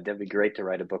 That'd be great to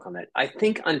write a book on that. I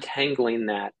think untangling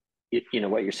that,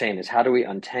 what you're saying is, how do we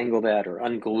untangle that or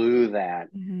unglue that?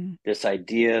 This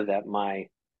idea that my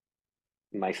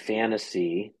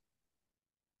fantasy,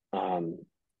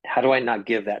 how do I not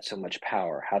give that so much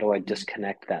power? How do I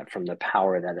disconnect that from the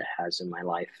power that it has in my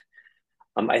life?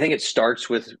 I think it starts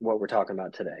with what we're talking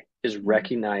about today, is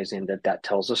recognizing that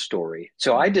tells a story.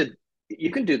 So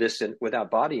you can do this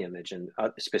without body image and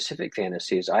specific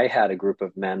fantasies. I had a group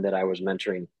of men that I was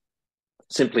mentoring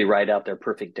simply write out their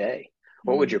perfect day.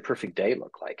 What would your perfect day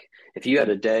look like? If you had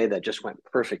a day that just went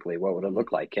perfectly, what would it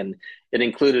look like? And it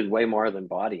included way more than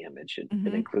body image.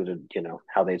 It included,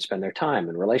 how they'd spend their time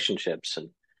and relationships. And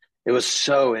it was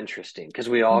so interesting because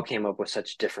we all came up with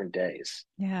such different days.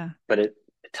 Yeah. But it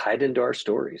tied into our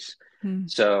stories.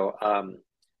 So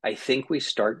I think we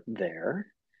start there,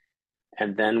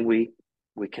 and then we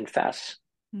confess.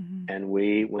 And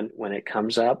when it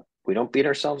comes up, we don't beat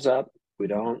ourselves up. We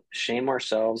don't shame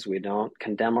ourselves. We don't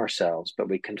condemn ourselves, but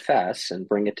we confess and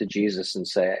bring it to Jesus and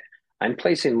say, I'm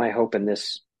placing my hope in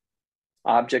this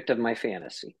object of my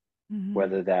fantasy,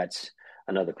 whether that's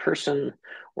another person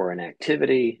or an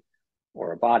activity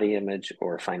or a body image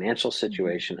or a financial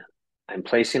situation. I'm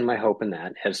placing my hope in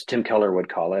that, as Tim Keller would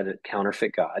call it, a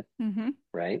counterfeit God,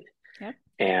 right? Yep.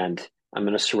 And I'm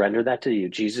going to surrender that to you.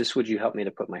 Jesus, would you help me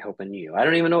to put my hope in you? I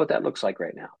don't even know what that looks like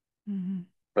right now,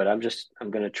 but I'm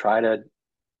going to try to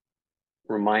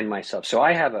remind myself. So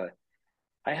I have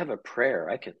a prayer.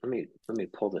 Let me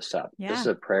pull this up. Yeah. This is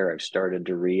a prayer I've started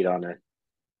to read on a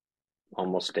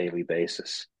almost daily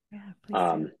basis. Yeah,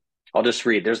 please do. I'll just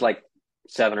read. There's like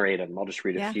 7 or 8 of them. I'll just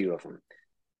read a few of them.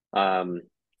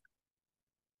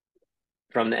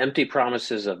 From the empty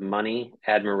promises of money,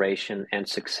 admiration, and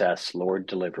success, Lord,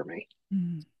 deliver me.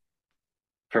 Mm.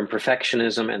 From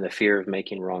perfectionism and the fear of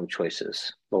making wrong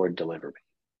choices, Lord, deliver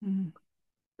me. Mm.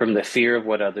 From the fear of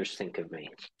what others think of me,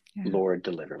 Lord,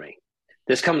 deliver me.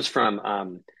 This comes from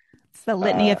it's the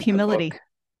litany of humility.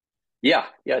 Yeah,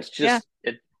 it's just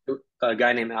a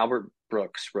guy named Albert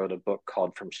Brooks wrote a book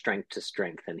called From Strength to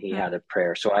Strength, and he had a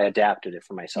prayer. So I adapted it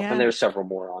for myself, and there's several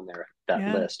more on there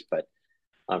that list. But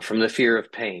from the fear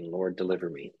of pain, Lord, deliver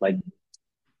me. Like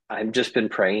I've just been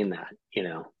praying that,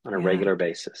 on a regular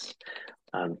basis.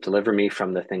 Deliver me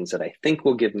from the things that I think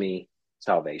will give me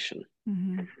salvation.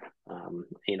 And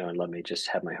let me just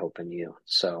have my hope in you.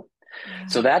 So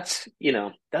that's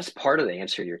part of the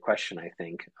answer to your question, I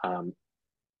think.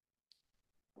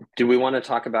 Do we want to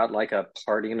talk about like a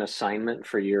parting assignment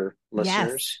for your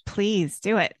listeners? Yes, please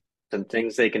do it. Some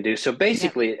things they can do. So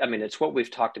basically, I mean, it's what we've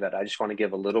talked about. I just want to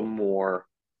give a little more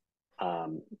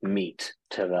meat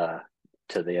to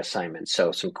the assignment.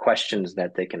 So some questions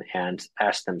that they can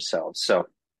ask themselves. So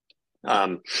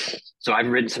I've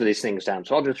written some of these things down.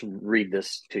 So I'll just read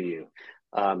this to you.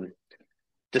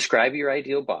 Describe your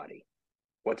ideal body.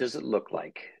 What does it look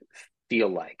like? Feel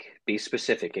like? Be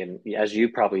specific. And as you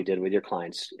probably did with your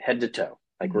clients, head to toe.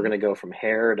 Like we're going to go from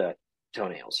hair to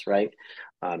toenails, right?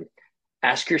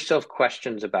 Ask yourself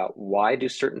questions about why do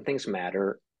certain things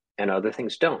matter and other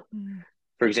things don't.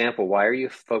 For example, why are you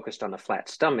focused on a flat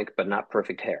stomach but not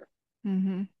perfect hair?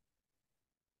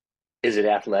 Is it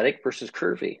athletic versus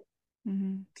curvy?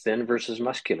 Thin versus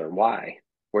muscular? Why?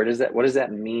 What is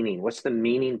that meaning? What's the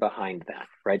meaning behind that?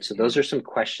 Right. So those are some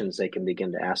questions they can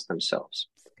begin to ask themselves.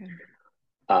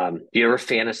 Do you ever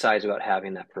fantasize about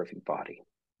having that perfect body?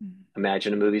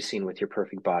 Imagine a movie scene with your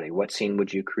perfect body. What scene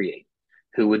would you create?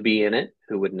 Who would be in it?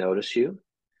 Who would notice you?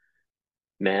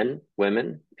 Men,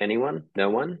 women, anyone? No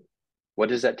one? What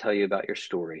does that tell you about your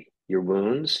story? Your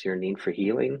wounds, your need for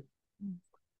healing?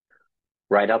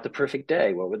 Write out the perfect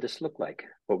day. What would this look like?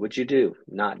 What would you do,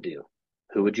 not do?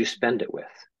 Who would you spend it with?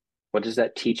 What does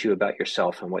that teach you about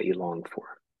yourself and what you long for?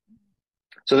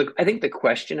 So I think the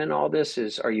question in all this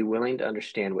is, are you willing to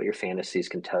understand what your fantasies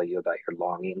can tell you about your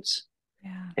longings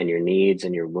and your needs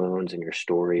and your wounds and your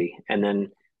story? And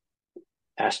then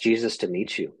ask Jesus to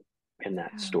meet you in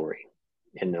that story,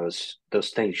 in those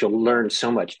things. You'll learn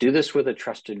so much. Do this with a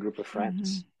trusted group of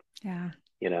friends.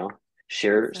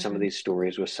 Share some of these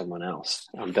stories with someone else.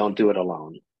 Don't do it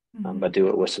alone, but do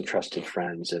it with some trusted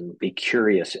friends and be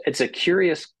curious. It's a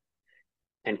curious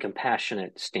and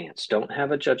compassionate stance. Don't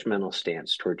have a judgmental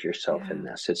stance towards yourself in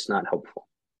this. It's not helpful.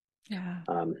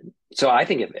 So I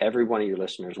think if every one of your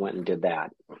listeners went and did that,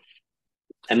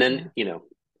 and then,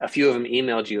 a few of them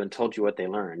emailed you and told you what they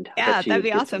learned. That'd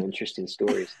be awesome. Some interesting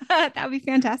stories. That'd be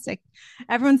fantastic.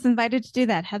 Everyone's invited to do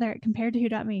that. Heather at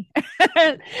comparedtowho.me.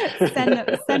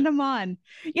 Send them on.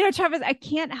 Travis, I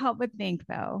can't help but think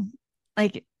though,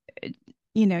 like,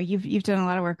 you've done a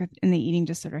lot of work in the eating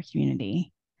disorder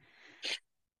community.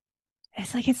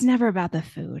 It's like, it's never about the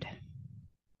food,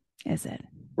 is it?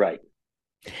 Right.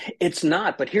 It's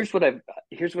not, but here's what I've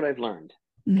learned.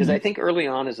 Because I think early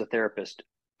on as a therapist,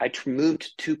 I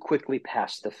moved too quickly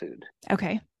past the food.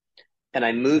 Okay. And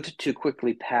I moved too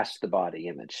quickly past the body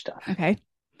image stuff. Okay.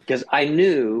 Because I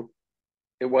knew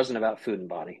it wasn't about food and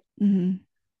body.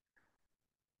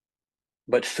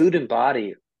 But food and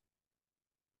body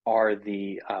are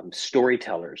the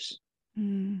storytellers.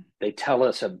 They tell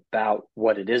us about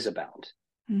what it is about.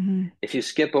 If you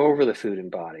skip over the food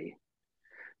and body,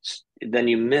 then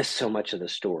you miss so much of the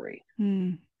story.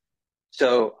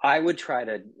 So I would try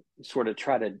to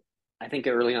I think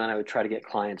early on I would try to get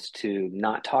clients to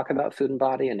not talk about food and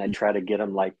body, and I'd try to get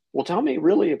them like, well, tell me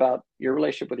really about your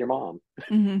relationship with your mom.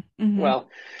 Well,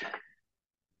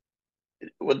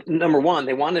 number one,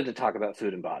 they wanted to talk about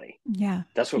food and body.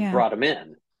 That's what brought them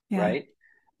in, right?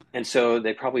 And so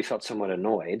they probably felt somewhat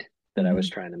annoyed that I was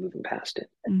trying to move them past it.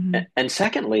 And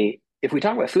secondly, if we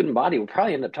talk about food and body, we'll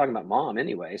probably end up talking about mom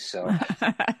anyway. So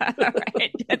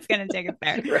right. It's going to take us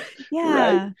there. Right.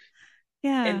 Yeah. Right.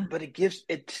 Yeah. But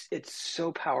it's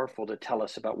so powerful to tell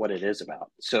us about what it is about.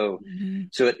 So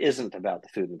it isn't about the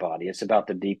food and body. It's about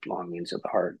the deep longings of the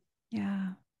heart. Yeah.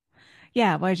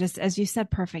 Yeah. Well, just as you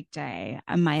said, perfect day.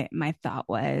 My thought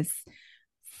was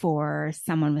for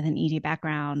someone with an ED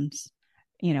background,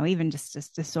 even just a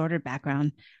disordered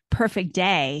background, perfect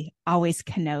day always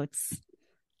connotes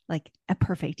like a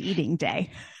perfect eating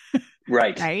day.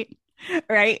 Right. Right.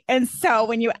 Right. And so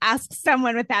when you ask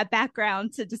someone with that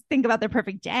background to just think about their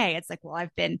perfect day, it's like, well,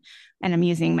 and I'm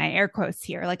using my air quotes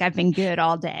here, like I've been good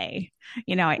all day.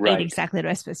 I ate exactly what I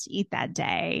was supposed to eat that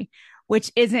day,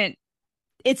 which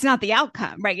it's not the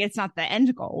outcome, right? It's not the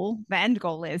end goal. The end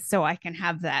goal is so I can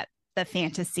have the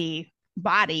fantasy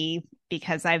body,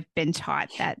 because I've been taught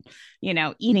that,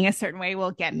 eating a certain way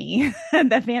will get me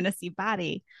the fantasy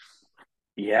body.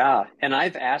 Yeah. And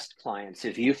I've asked clients,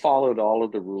 if you followed all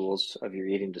of the rules of your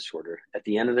eating disorder, at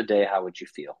the end of the day, how would you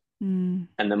feel? And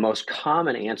the most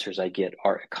common answers I get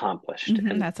are accomplished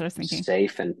and that's what I was thinking.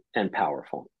 Safe and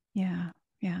powerful. Yeah.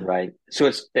 Yeah. Right.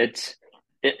 So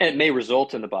it may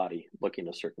result in the body looking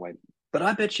a certain way, but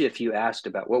I bet you if you asked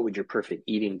about what would your perfect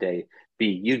eating day be,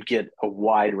 you'd get a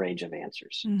wide range of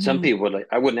answers. Some people would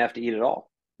I wouldn't have to eat at all.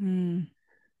 Food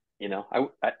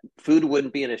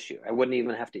wouldn't be an issue. I wouldn't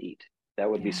even have to eat. That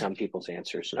would be some people's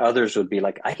answers. And others would be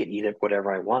like, I could eat it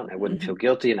whatever I want. I wouldn't feel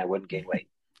guilty and I wouldn't gain weight.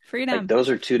 Freedom. Like, those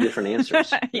are two different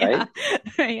answers, right?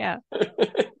 Yeah.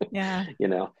 Yeah.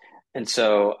 And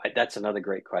so that's another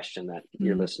great question that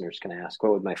your listeners can ask.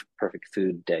 What would my perfect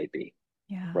food day be?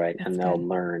 Yeah. Right. And they'll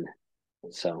learn.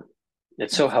 So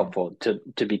it's so helpful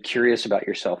to be curious about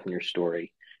yourself and your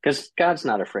story, because God's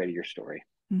not afraid of your story.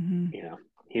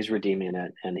 He's redeeming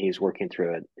it and he's working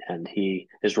through it, and he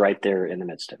is right there in the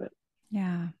midst of it.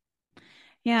 Yeah.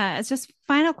 Yeah. It's just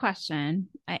final question.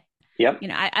 Yep.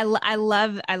 I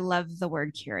love the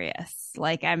word curious.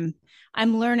 Like I'm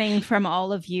learning from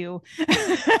all of you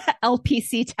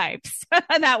LPC types,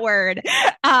 that word.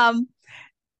 How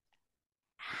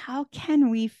can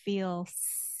we feel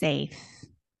safe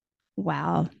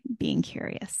while being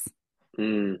curious?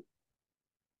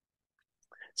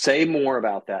 Say more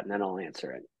about that and then I'll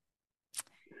answer it.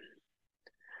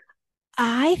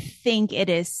 I think it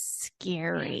is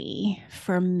scary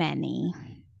for many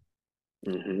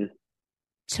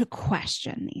to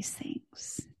question these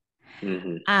things.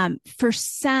 For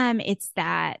some, it's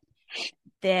that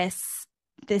this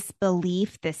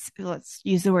belief, let's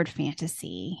use the word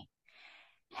fantasy,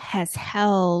 has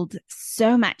held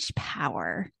so much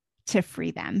power to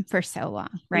free them for so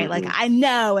long, right? Like, I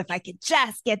know if I could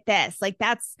just get this, like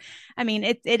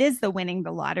it is the winning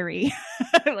the lottery,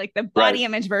 like the body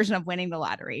image version of winning the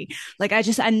lottery. Like, I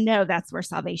know that's where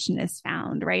salvation is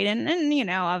found. Right. And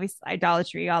obviously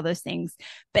idolatry, all those things,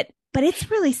 but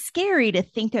it's really scary to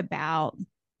think about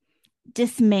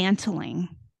dismantling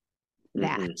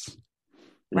that.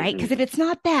 Right. Because if it's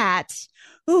not that,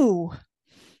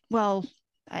 well,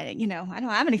 I don't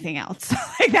have anything else.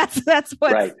 Like that's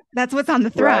what's on the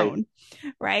throne.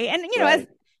 Right. And,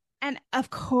 and of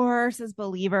course, as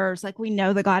believers, like, we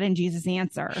know the God and Jesus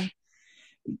answer,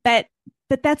 but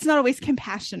that's not always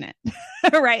compassionate.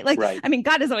 Right. Like,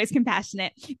 God is always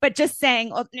compassionate, but just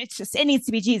saying, oh, it needs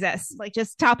to be Jesus, like,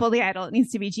 just topple the idol. It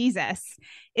needs to be Jesus.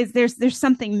 There's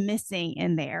something missing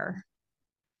in there.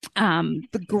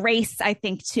 The grace, I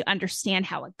think, to understand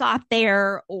how it got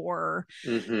there, or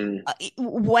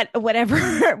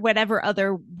whatever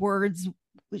other words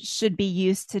should be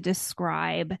used to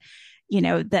describe,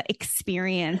 the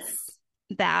experience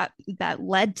that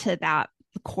led to that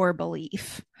core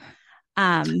belief.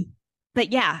 But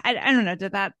yeah, I don't know.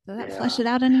 Did that flesh it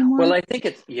out anymore? Well, I think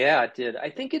it did. I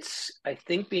think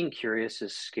being curious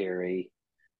is scary.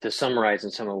 To summarize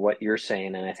in some of what you're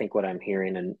saying, and I think what I'm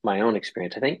hearing in my own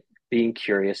experience, I think being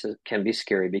curious can be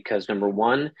scary because, number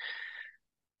one,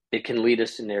 it can lead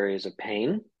us in areas of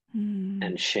pain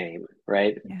and shame,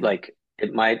 right? Yeah. Like,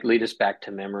 it might lead us back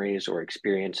to memories or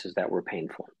experiences that were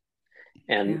painful.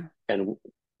 And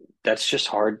that's just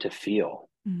hard to feel,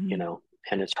 and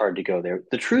it's hard to go there.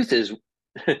 The truth is,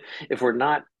 if we're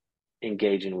not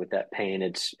engaging with that pain,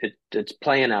 it's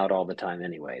playing out all the time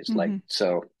anyways. Like,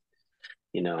 so,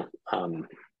 we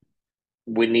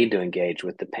need to engage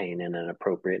with the pain in an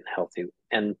appropriate and healthy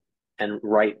and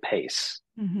right pace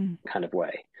kind of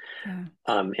way,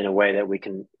 in a way that we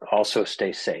can also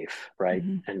stay safe, right?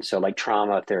 And so, like,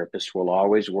 trauma therapists will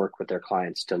always work with their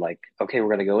clients to, like, okay, we're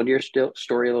going to go into your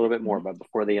story a little bit more, but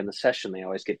before they end the session, they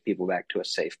always get people back to a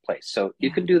safe place. So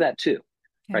you can do that too,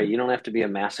 right? You don't have to be a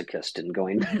masochist in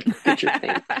going to get your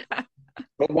pain.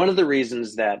 But one of the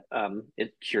reasons that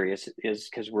it's curious is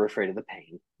because we're afraid of the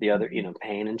pain. The other,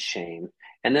 pain and shame.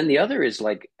 And then the other is,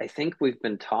 like, I think we've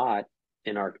been taught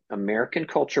in our American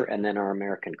culture and then our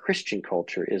American Christian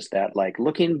culture is that, like,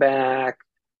 looking back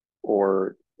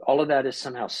or all of that is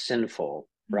somehow sinful,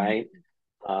 right?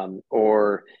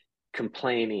 Or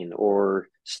complaining or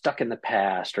stuck in the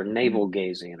past or navel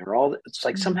gazing or all. It's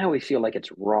like somehow we feel like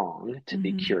it's wrong to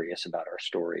be curious about our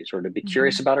stories or to be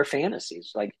curious about our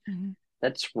fantasies. Like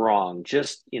that's wrong.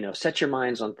 Just, set your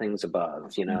minds on things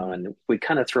above, and we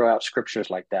kind of throw out scriptures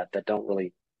like that don't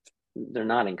really, they're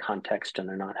not in context and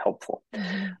they're not helpful.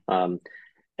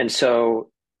 And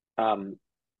so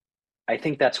I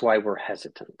think that's why we're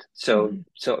hesitant. So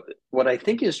what I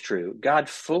think is true, God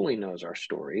fully knows our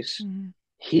stories.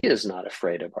 He is not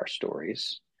afraid of our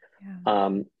stories.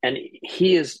 And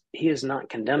he is not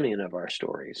condemning of our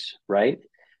stories, right?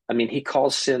 I mean, he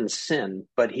calls sin,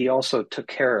 but he also took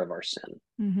care of our sin.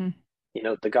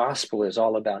 The gospel is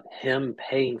all about him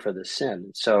paying for the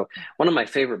sin. So one of my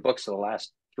favorite books of the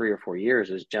last 3 or 4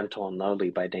 years is Gentle and Lowly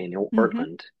by Daniel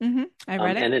Ortland. I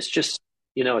read it. And it's just,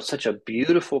 it's such a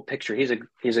beautiful picture.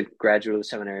 He's a graduate of the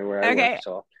seminary where I work,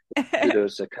 so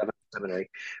kudos to Covenant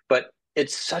Seminary. But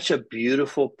it's such a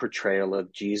beautiful portrayal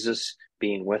of Jesus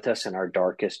being with us in our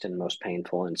darkest and most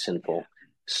painful and sinful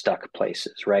stuck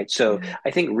places, right? So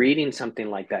I think reading something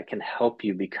like that can help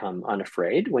you become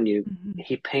unafraid when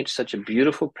he paints such a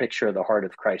beautiful picture of the heart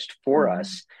of Christ for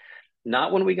us,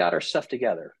 not when we got our stuff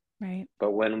together, right?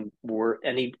 But when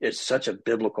it's such a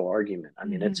biblical argument. I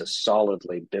mean, it's a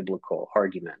solidly biblical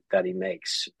argument that he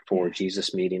makes for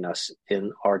Jesus meeting us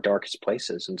in our darkest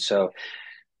places. And so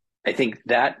I think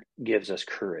that gives us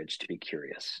courage to be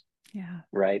curious.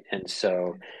 Right. And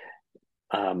so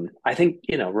I think,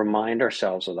 remind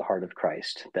ourselves of the heart of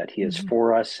Christ, that he is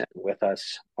for us and with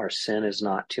us. Our sin is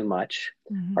not too much.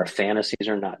 Our fantasies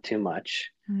are not too much.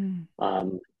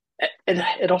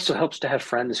 It also helps to have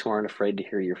friends who aren't afraid to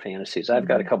hear your fantasies. I've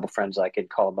got a couple friends I could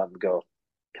call them up and go,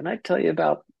 can I tell you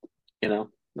about,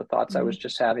 the thoughts I was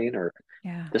just having, or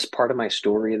this part of my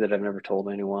story that I've never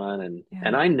told anyone.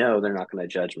 And I know they're not going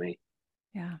to judge me.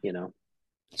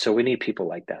 So we need people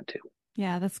like that too.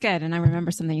 Yeah, that's good. And I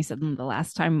remember something you said the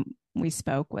last time we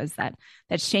spoke was that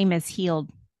shame is healed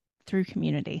through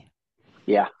community.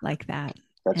 Yeah. Like that.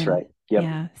 That's right. Yep.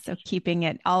 Yeah. So keeping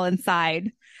it all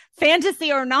inside,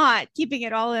 fantasy or not, keeping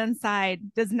it all inside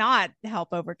does not help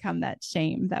overcome that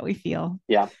shame that we feel.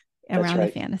 Around the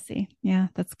fantasy. Yeah,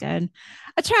 that's good.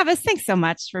 Travis, thanks so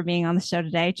much for being on the show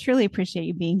today. Truly appreciate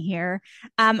you being here.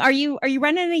 Are you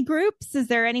running any groups? Is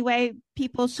there any way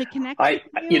people should connect with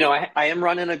you? I am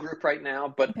running a group right now,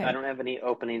 but I don't have any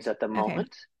openings at the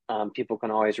moment. People can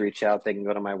always reach out. They can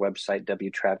go to my website,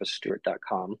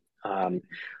 wtravisstewart.com.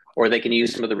 Or they can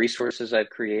use some of the resources I've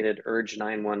created.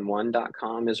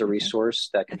 Urge911.com is a resource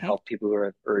that can help people who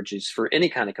have urges for any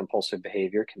kind of compulsive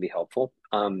behavior, can be helpful.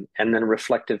 And then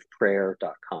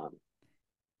reflectiveprayer.com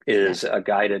is a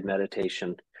guided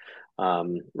meditation.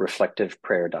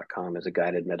 Reflectiveprayer.com is a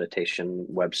guided meditation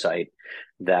website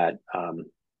that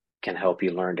can help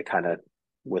you learn to kind of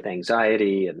with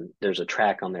anxiety. And there's a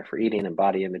track on there for eating and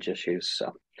body image issues.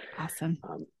 So awesome.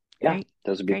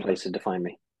 Those would be places to find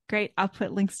me. Great. I'll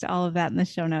put links to all of that in the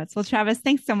show notes. Well, Travis,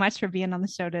 thanks so much for being on the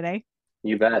show today.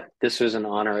 You bet. This was an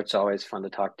honor. It's always fun to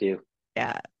talk to you.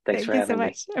 Yeah. Thanks for having me.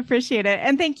 Thank you so much. Appreciate it.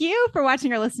 And thank you for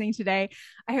watching or listening today.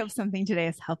 I hope something today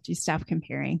has helped you stop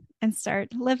comparing and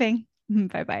start living.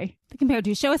 Bye-bye. The Compared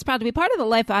To Show is proud to be part of the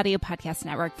Life Audio Podcast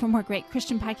Network. For more great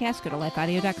Christian podcasts, go to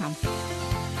lifeaudio.com.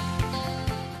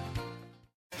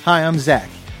 Hi, I'm Zach.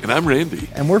 And I'm Randy.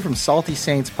 And we're from Salty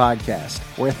Saints Podcast.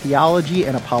 We're a theology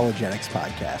and apologetics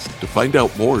podcast. To find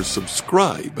out more,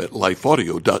 subscribe at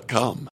lifeaudio.com.